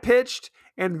high-pitched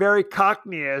and very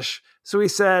Cockney-ish. So he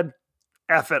said,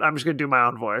 F it, I'm just going to do my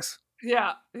own voice.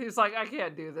 Yeah, he's like, I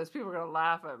can't do this. People are going to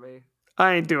laugh at me.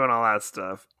 I ain't doing all that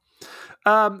stuff.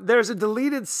 There's a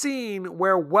deleted scene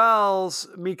where Wells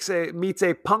meets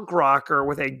a punk rocker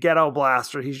with a ghetto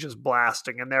blaster. He's just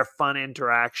blasting, and their fun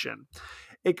interaction.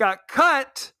 It got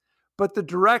cut, but the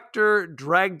director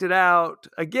dragged it out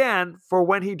again for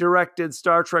when he directed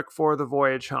Star Trek IV: The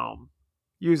Voyage Home.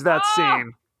 Use that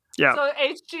scene. Yeah. So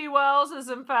H.G. Wells is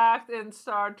in fact in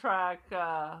Star Trek: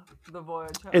 The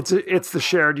Voyage Home. It's the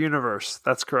shared universe.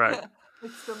 That's correct.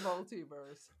 It's the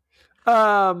multiverse.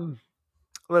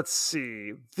 Let's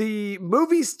see. The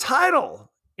movie's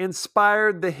title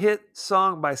inspired the hit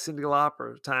song by Cyndi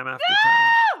Lauper, Time After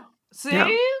Time. See? Yeah.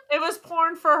 It was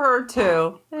porn for her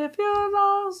too. If you're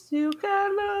lost, you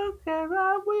can look and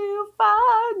I will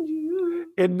find you.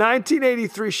 In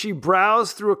 1983, she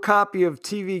browsed through a copy of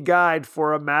TV Guide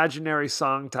for imaginary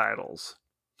song titles.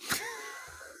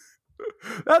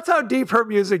 That's how deep her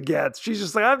music gets. She's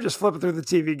just like, I'm just flipping through the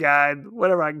TV Guide,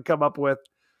 whatever I can come up with.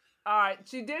 All right,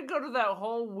 she did go to that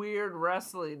whole weird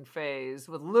wrestling phase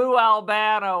with Lou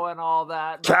Albano and all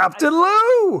that. Captain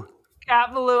Lou!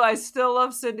 Captain Lou, I still love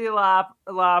Cyndi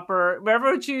Lauper.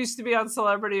 Remember when she used to be on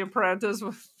Celebrity Apprentice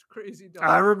with Crazy Dog?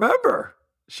 I remember.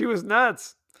 She was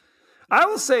nuts. I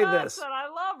will say this. And I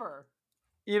love her.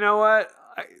 You know what?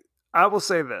 I will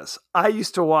say this. I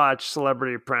used to watch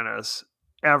Celebrity Apprentice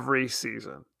every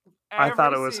season. I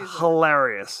thought it was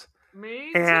hilarious.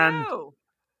 Me too.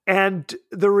 And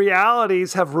the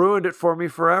realities have ruined it for me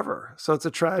forever. So it's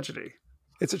a tragedy.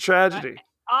 It's a tragedy.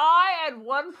 I, at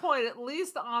one point, at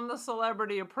least on the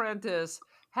Celebrity Apprentice,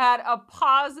 had a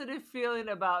positive feeling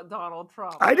about Donald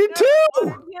Trump. I did too. I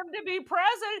wanted him to be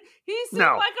president. He seemed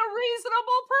like a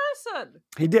reasonable person.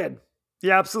 He did.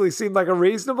 He absolutely seemed like a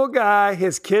reasonable guy.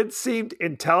 His kids seemed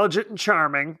intelligent and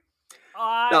charming.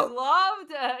 I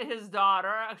loved his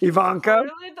daughter. Ivanka.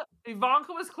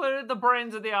 Ivanka was clearly the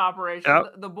brains of the operation.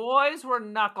 Yep. The boys were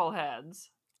knuckleheads.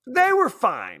 They were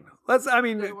fine.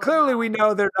 Clearly we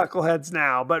know they're knuckleheads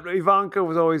now, but Ivanka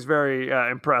was always very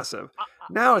impressive.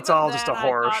 Now it's all just a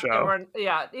horror show.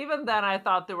 Even then I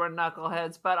thought they were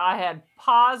knuckleheads, but I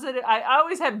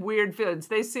always had weird feelings.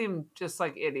 They seemed just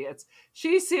like idiots.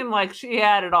 She seemed like she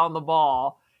had it on the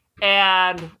ball.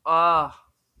 And,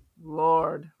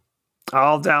 Lord.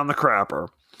 All down the crapper.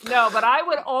 No, but I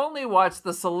would only watch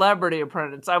The Celebrity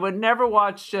Apprentice. I would never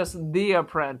watch just The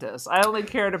Apprentice. I only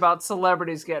cared about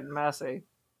celebrities getting messy.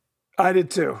 I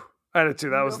did too.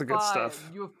 That was the good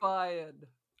stuff. You're fired.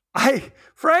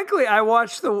 Frankly, I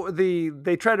watched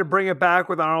they tried to bring it back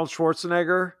with Arnold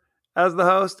Schwarzenegger as the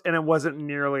host, and it wasn't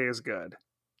nearly as good.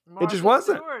 Martha it just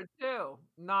wasn't. Stewart, too.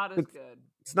 Not as good.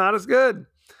 It's not as good.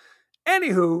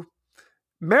 Anywho,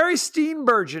 Mary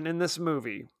Steenburgen in this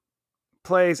movie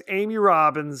plays Amy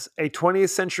Robbins, a 20th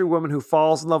century woman who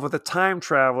falls in love with a time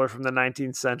traveler from the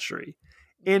 19th century.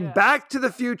 In Back to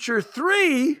the Future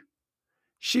 3,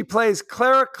 she plays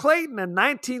Clara Clayton, a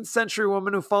 19th century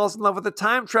woman who falls in love with a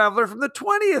time traveler from the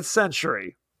 20th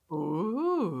century.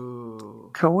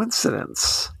 Ooh.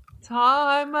 Coincidence.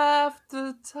 Time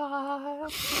after time.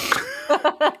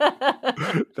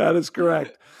 That is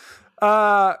correct.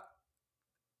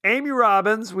 Amy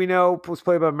Robbins, we know, was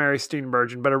played by Mary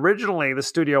Steenburgen, but originally the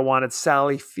studio wanted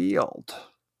Sally Field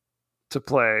to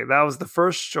play. That was the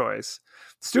first choice.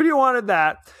 The studio wanted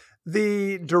that.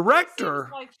 The director...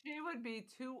 Seems like she would be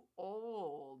too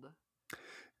old.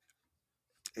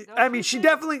 She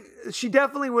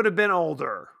definitely would have been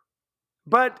older.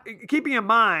 But keeping in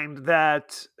mind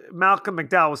that Malcolm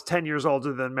McDowell was 10 years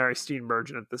older than Mary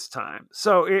Steenburgen at this time.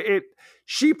 So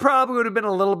she probably would have been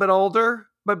a little bit older,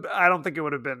 but I don't think it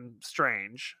would have been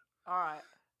strange. All right.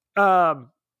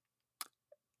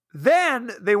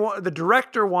 Then the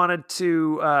director wanted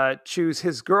to choose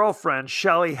his girlfriend,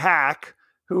 Shelley Hack,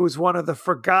 who was one of the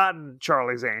forgotten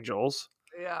Charlie's Angels.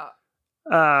 Yeah.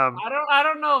 I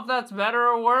don't know if that's better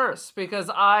or worse,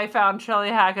 because I found Shelley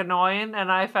Hack annoying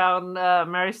and I found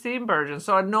Mary Steenburgen.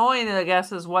 So annoying, I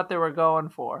guess, is what they were going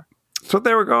for. That's what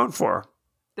they were going for.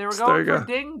 They were going for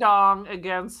Ding Dong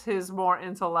against his more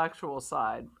intellectual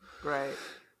side. Great.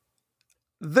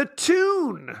 The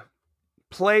tune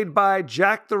played by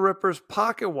Jack the Ripper's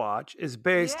pocket watch is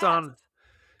based on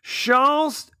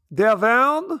Charles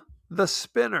D'Averne, the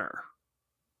Spinner.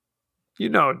 You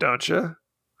know it, don't you?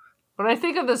 When I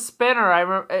think of the Spinner,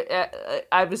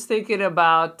 I was thinking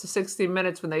about 60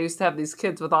 Minutes when they used to have these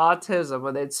kids with autism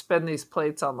where they'd spin these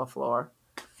plates on the floor.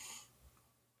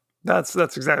 That's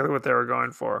exactly what they were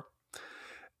going for.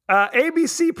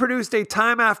 ABC produced a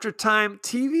Time After Time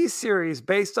TV series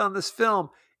based on this film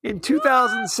in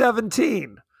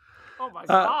 2017. Oh my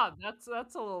God, that's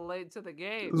a little late to the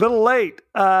game. Little late.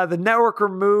 The network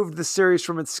removed the series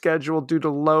from its schedule due to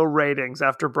low ratings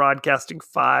after broadcasting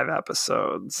 5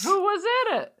 episodes. Who was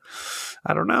in it?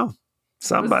 I don't know.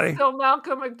 Somebody. Was it still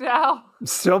Malcolm McDowell?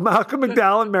 Still Malcolm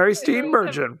McDowell and Mary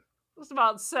Steenburgen. It was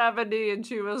about 70 and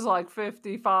she was like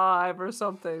 55 or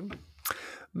something.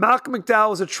 Malcolm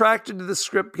McDowell was attracted to the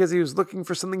script because he was looking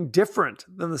for something different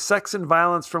than the sex and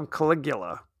violence from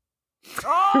Caligula.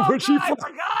 Oh, God, I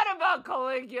forgot about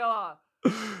Caligula.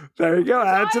 There you go.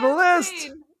 Add it to the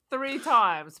list. 3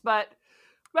 times, but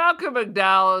Malcolm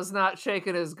McDowell is not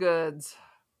shaking his goods.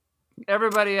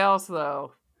 Everybody else,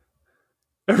 though.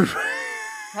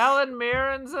 Helen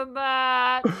Mirren's in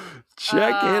that.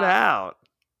 Check it out.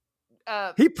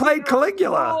 He played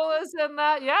Caligula. O'Toole is in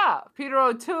that. Yeah, Peter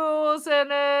O'Toole's in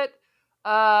it.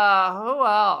 Who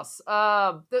else?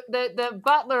 The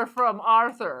butler from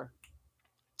Arthur.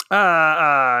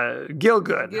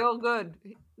 Gielgud. Gielgud.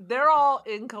 They're all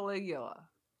in Caligula.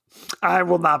 I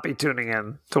will not be tuning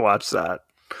in to watch that.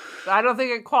 I don't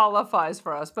think it qualifies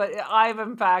for us, but I've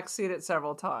in fact seen it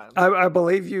several times. I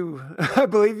believe you. I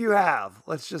believe you have.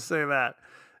 Let's just say that.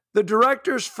 The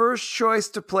director's first choice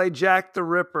to play Jack the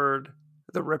Ripper,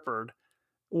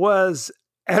 was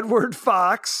Edward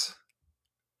Fox.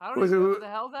 I don't even know who the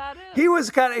hell that is.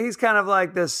 He's kind of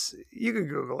like this. You can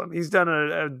Google him. He's done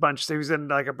a bunch of things. He's in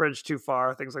like A Bridge Too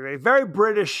Far, things like that. Very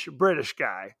British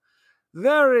guy.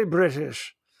 Very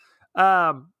British.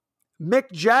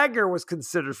 Mick Jagger was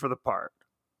considered for the part.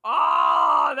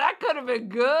 Oh, that could have been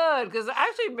good, because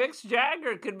actually Mick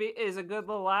Jagger is a good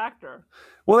little actor.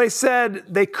 Well, they said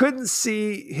they couldn't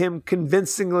see him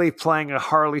convincingly playing a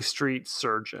Harley Street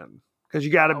surgeon, because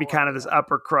you got to be kind of this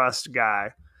upper crust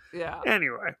guy. Yeah.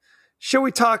 Anyway, shall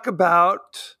we talk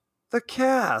about the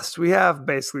cast? We have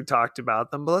basically talked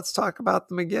about them, but let's talk about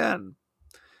them again.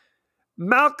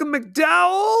 Malcolm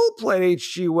McDowell played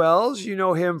H.G. Wells. You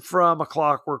know him from A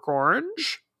Clockwork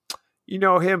Orange. You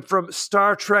know him from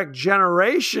Star Trek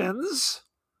Generations.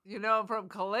 You know him from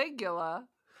Caligula.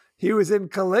 He was in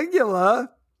Caligula.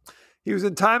 He was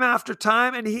in Time After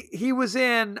Time, and he was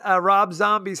in Rob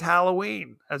Zombie's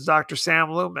Halloween as Dr.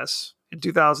 Sam Loomis in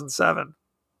 2007.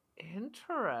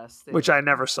 Interesting. Which I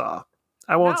never saw.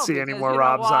 I won't see any more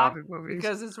Rob Zombie movies.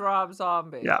 Because it's Rob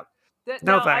Zombie. Yeah.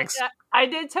 No, thanks. I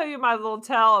did tell you my little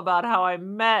tell about how I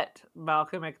met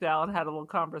Malcolm McDowell and had a little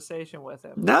conversation with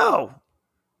him. No.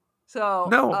 So,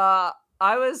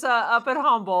 I was up at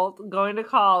Humboldt going to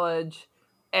college,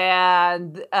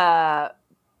 and I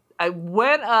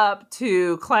went up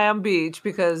to Clam Beach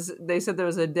because they said there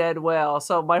was a dead whale.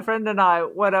 So my friend and I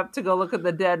went up to go look at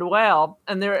the dead whale,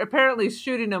 and they're apparently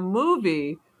shooting a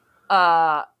movie.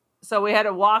 So we had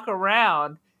to walk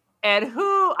around, and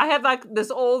I had like this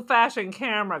old fashioned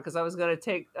camera because I was going to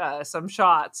take some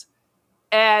shots,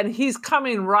 and he's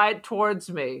coming right towards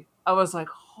me. I was like,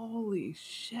 holy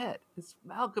shit, it's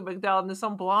Malcolm McDowell. And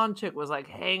some blonde chick was like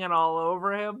hanging all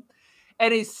over him.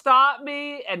 And he stopped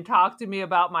me and talked to me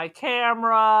about my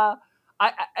camera.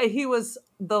 He was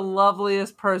the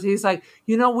loveliest person. He's like,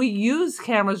 we use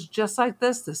cameras just like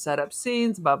this to set up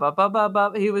scenes. Blah, blah, blah, blah,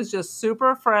 blah. He was just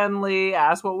super friendly,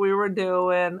 asked what we were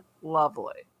doing.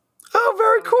 Lovely. Oh,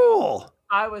 very cool.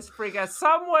 I was freaking out.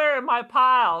 Somewhere in my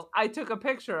piles, I took a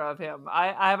picture of him.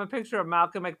 I have a picture of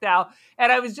Malcolm McDowell.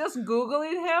 And I was just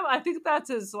Googling him. I think that's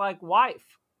his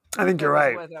wife. I think you're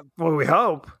right. Well, we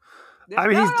hope. I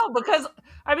mean, because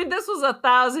this was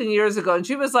 1,000 years ago, and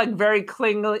she was like very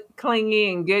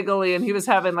clingy and giggly, and he was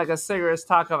having like a serious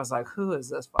talk. I was like, "Who is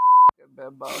this fucking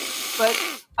bimbo?"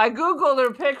 But I googled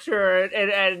her picture,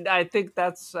 and I think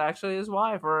that's actually his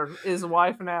wife, or his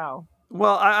wife now.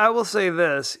 Well, I will say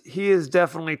this: he is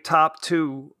definitely top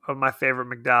 2 of my favorite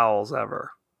McDowells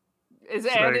ever. Is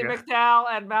it Andy McDowell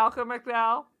and Malcolm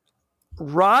McDowell?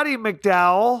 Roddy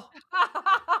McDowell.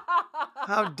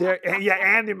 How dare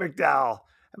Andy McDowell.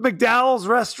 McDowell's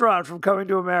Restaurant from Coming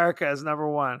to America is number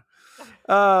 1.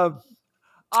 I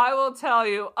will tell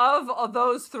you, of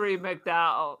those 3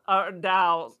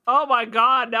 McDowells, oh my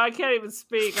God, now I can't even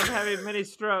speak. I'm having many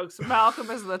strokes.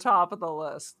 Malcolm is the top of the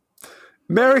list.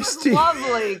 Mary Steve.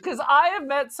 Lovely, because I have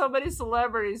met so many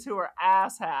celebrities who are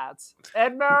asshats.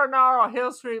 Ed Marinaro,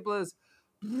 Hill Street Blues.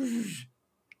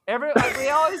 We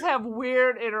always have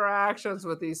weird interactions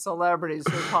with these celebrities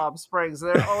from Palm Springs.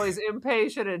 They're always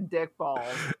impatient and dickballs.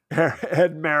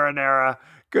 Ed Marinara.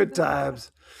 Good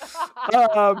times.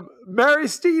 Mary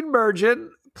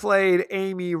Steenburgen played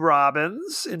Amy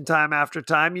Robbins in Time After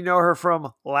Time. You know her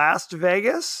from Las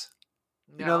Vegas?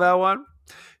 You know that one?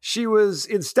 She was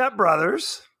in Step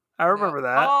Brothers. I remember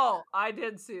that. Oh, I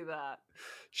did see that.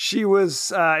 She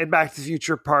was in Back to the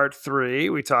Future Part 3.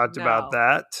 We talked about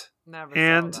that. Never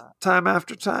and saw that. Time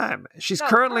After Time. She's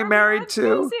currently married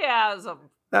to. Enthusiasm.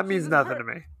 That means nothing to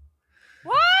me.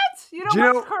 What? You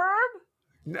don't watch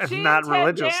Curb? She Not and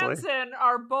religiously. Ted Danson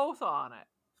are both on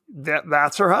it.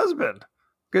 That's her husband.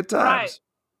 Good times. Right.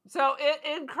 So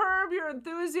in Curb Your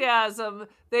Enthusiasm,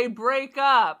 they break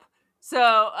up.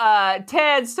 So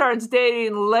Ted starts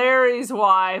dating Larry's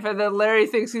wife, and then Larry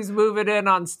thinks he's moving in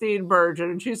on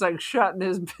Steenburgen, and she's like shutting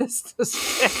his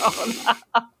business down.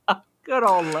 Good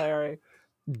old Larry.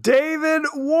 David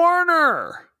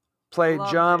Warner played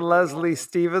John Leslie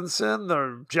Stevenson,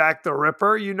 the Jack the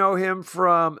Ripper. You know him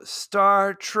from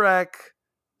Star Trek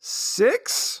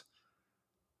 6?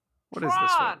 What is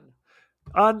this one?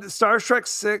 On Star Trek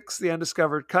 6, The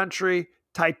Undiscovered Country,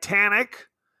 Titanic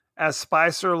as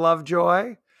Spicer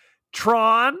Lovejoy,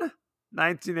 Tron,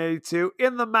 1982,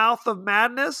 In the Mouth of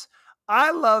Madness.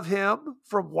 I love him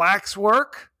from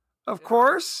Waxwork, of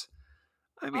course.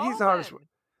 I mean, he's the hardest one.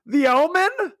 The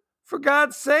Omen, for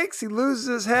God's sakes, he loses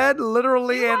his head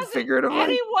literally and figuratively.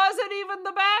 And he wasn't even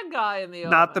the bad guy in the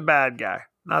Omen. Not the bad guy.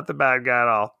 Not the bad guy at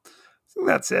all. So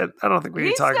that's it. I don't think we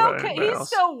need to talk about anything else. He's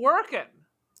still working.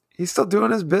 He's still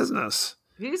doing his business.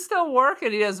 He's still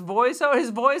working. He has voiceover.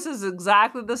 His voice is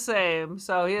exactly the same.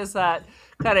 So he has that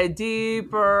kind of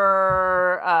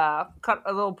deeper, a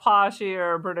little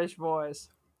poshier British voice.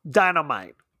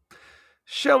 Dynamite.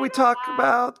 Shall we talk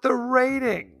about the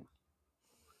rating?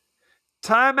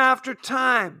 Time After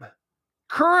Time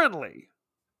currently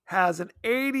has an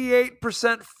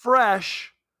 88%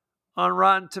 fresh on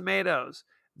Rotten Tomatoes.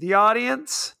 The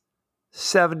audience,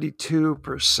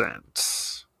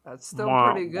 72%. That's still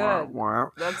pretty good.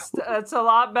 That's a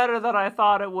lot better than I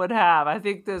thought it would have. I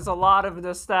think there's a lot of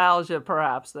nostalgia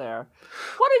perhaps there.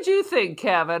 What did you think,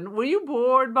 Kevin? Were you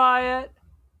bored by it?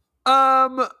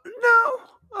 No,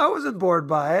 I wasn't bored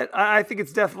by it. I think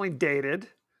it's definitely dated.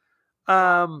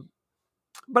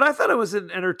 But I thought it was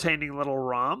an entertaining little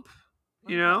romp,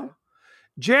 you know?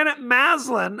 Janet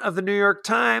Maslin of the New York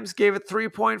Times gave it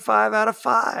 3.5 out of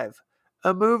 5.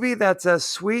 A movie that's as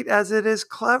sweet as it is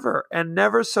clever, and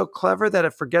never so clever that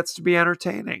it forgets to be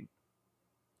entertaining.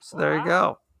 So there you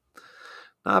go.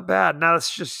 Not bad. Now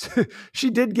it's just, she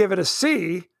did give it a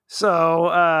C. So,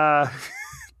 I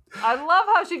love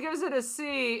how she gives it a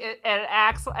C and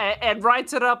acts and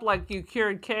writes it up like you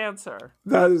cured cancer.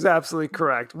 That is absolutely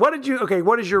correct. What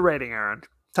is your rating, Aaron?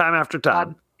 Time after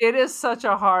time. It is such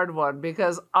a hard one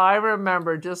because I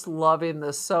remember just loving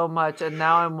this so much, and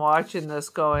now I'm watching this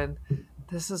going,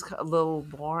 this is a little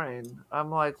boring.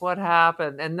 I'm like, what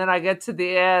happened? And then I get to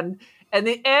the end, and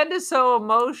the end is so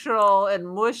emotional and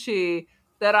mushy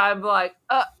that I'm like,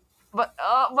 but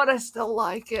I still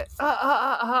like it.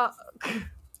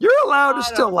 You're allowed to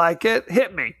still like it.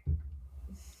 Hit me.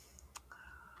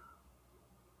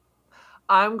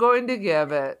 I'm going to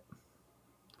give it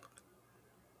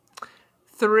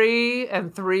 3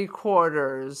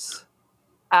 3/4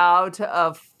 out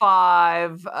of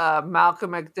 5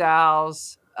 Malcolm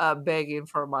McDowell's Begging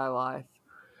for My Life.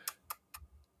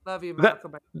 Love you,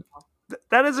 Malcolm McDowell.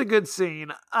 That is a good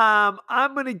scene.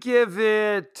 I'm going to give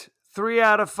it 3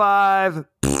 out of 5.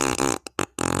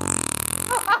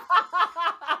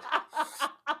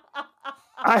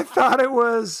 I thought it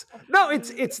was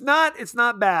it's not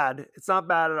bad. It's not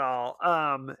bad at all.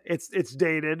 It's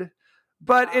dated,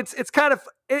 but it's kind of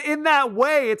in that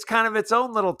way. It's kind of its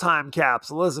own little time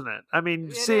capsule, isn't it? I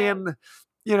mean, seeing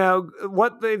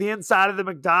what the inside of the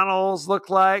McDonald's look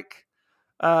like.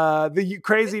 The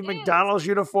crazy McDonald's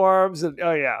uniforms, and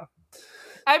oh yeah.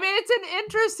 I mean, it's an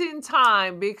interesting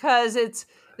time because it's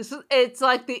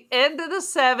like the end of the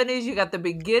 70s. You got the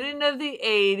beginning of the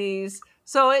 80s,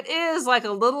 so it is like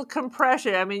a little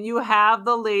compression. I mean, you have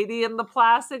the lady in the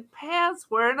plastic pants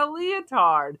wearing a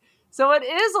leotard, so it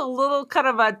is a little kind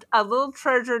of a little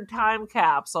treasured time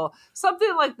capsule,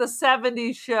 something like the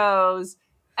 70s shows.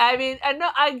 I mean,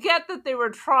 I get that they were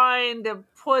trying to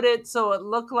put it so it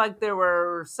looked like there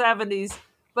were 70s,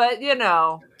 but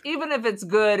even if it's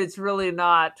good, it's really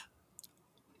not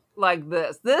like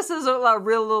this. This is a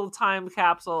real little time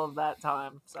capsule of that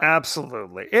time. So.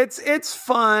 Absolutely. It's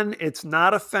fun. It's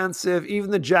not offensive. Even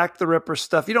the Jack the Ripper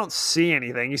stuff, you don't see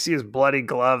anything. You see his bloody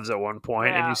gloves at one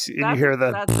point, and you hear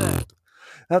the. That's it.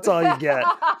 That's all you get.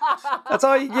 That's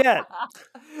all you get.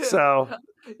 So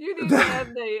you need to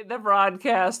end the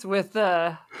broadcast with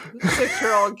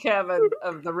 6-year-old Kevin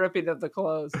of the ripping of the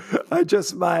clothes. I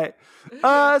just might.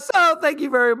 So thank you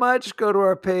very much. Go to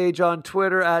our page on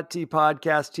Twitter at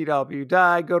TPodcast,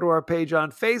 TWDie. Go to our page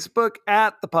on Facebook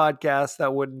at The Podcast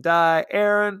That Wouldn't Die.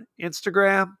 Aaron,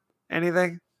 Instagram,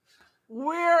 anything?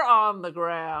 We're on the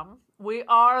gram. We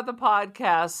are The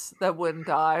Podcast That Wouldn't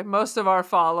Die. Most of our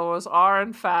followers are,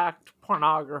 in fact,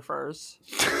 pornographers.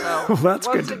 So that's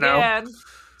good to know.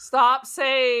 Stop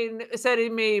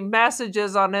sending me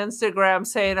messages on Instagram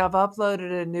saying I've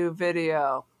uploaded a new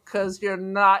video, because you're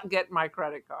not getting my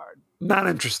credit card. Not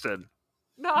interested.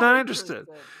 Not interested.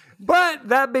 But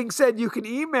that being said, you can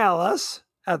email us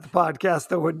at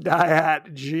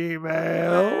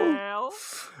thepodcastthatwouldn't.die@gmail.com.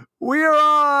 We are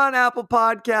on Apple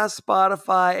Podcasts,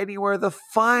 Spotify, anywhere the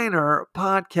finer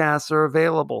podcasts are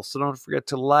available. So don't forget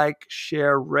to like,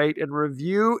 share, rate, and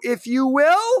review if you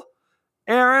will.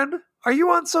 Aaron, are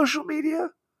you on social media?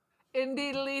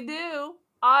 Indeedly do.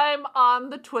 I'm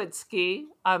on the Twitski.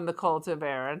 I'm the Cult of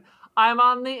Aaron. I'm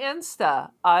on the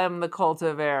Insta. I am the Cult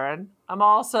of Aaron. I'm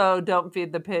also Don't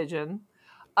Feed the Pigeon.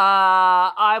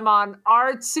 I'm on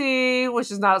Artsy,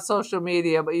 which is not social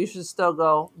media, but you should still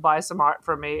go buy some art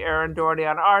from me. Aaron Doherty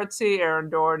on Artsy, Aaron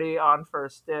Doherty on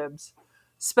First Dibs.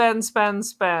 Spend.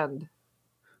 Spend.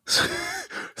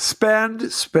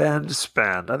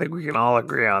 I think we can all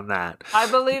agree on that.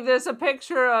 I believe there's a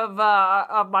picture of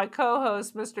my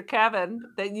co-host, Mr.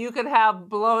 Kevin, that you can have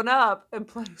blown up and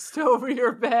placed over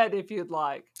your bed if you'd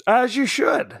like. As you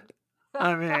should.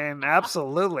 I mean,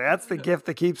 absolutely. That's the gift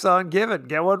that keeps on giving.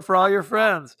 Get one for all your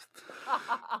friends.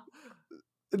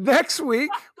 Next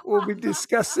week, we'll be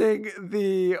discussing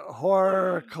the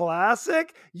horror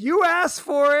classic. You asked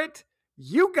for it.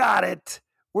 You got it.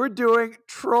 We're doing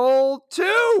Troll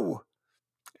 2.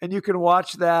 And you can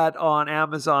watch that on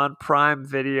Amazon Prime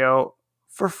Video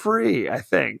for free, I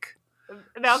think.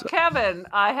 Now, Kevin,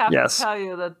 I have to tell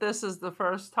you that this is the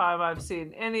first time I've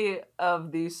seen any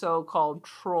of these so-called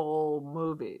troll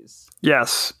movies.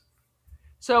 Yes.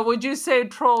 So would you say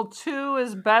Troll 2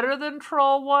 is better than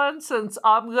Troll 1? Since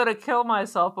I'm going to kill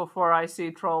myself before I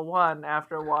see Troll 1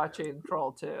 after watching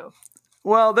Troll 2.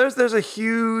 Well, there's a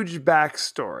huge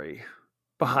backstory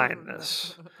behind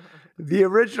this. The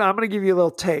original, I'm going to give you a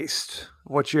little taste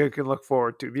of what you can look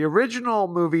forward to. The original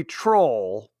movie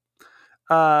Troll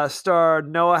starred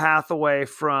Noah Hathaway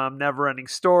from Neverending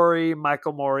Story,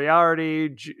 Michael Moriarty,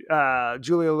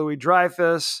 Julia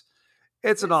Louis-Dreyfus.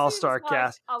 It's an all-star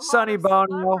cast. Sonny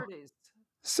Bono.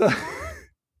 So,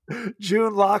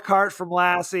 June Lockhart from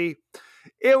Lassie.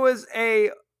 It was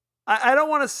I don't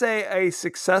want to say a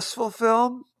successful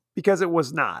film because it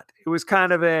was not. It was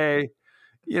kind of a,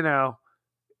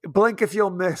 blink if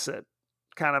you'll miss it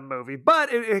kind of movie,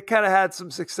 but it kind of had some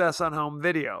success on home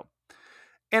video.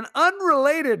 An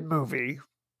unrelated movie,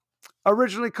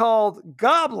 originally called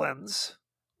Goblins,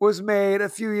 was made a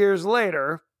few years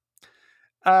later,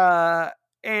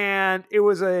 and it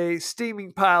was a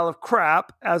steaming pile of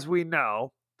crap, as we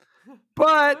know.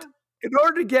 But in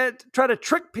order to try to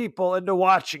trick people into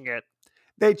watching it,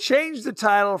 they changed the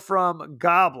title from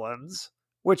Goblins,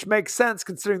 which makes sense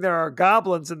considering there are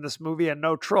goblins in this movie and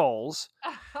no trolls.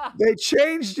 They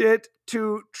changed it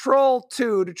to Troll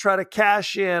 2 to try to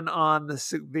cash in on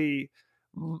the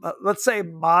let's say,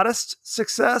 modest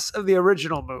success of the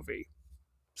original movie.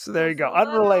 So there you go.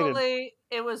 Unrelated.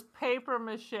 It was paper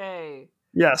mache.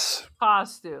 Yes.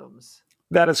 Costumes.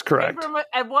 That is correct.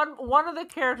 And one of the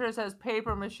characters has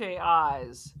paper mache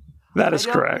eyes. That is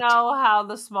correct. I don't know how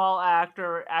the small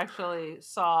actor actually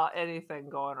saw anything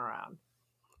going around.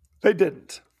 They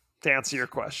didn't, to answer your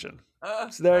question.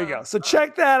 So there you go. So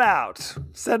check that out.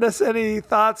 Send us any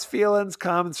thoughts, feelings,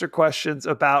 comments, or questions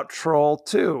about Troll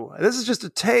 2. This is just a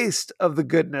taste of the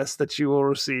goodness that you will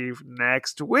receive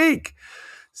next week.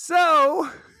 So,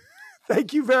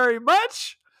 thank you very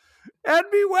much, and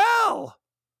be well.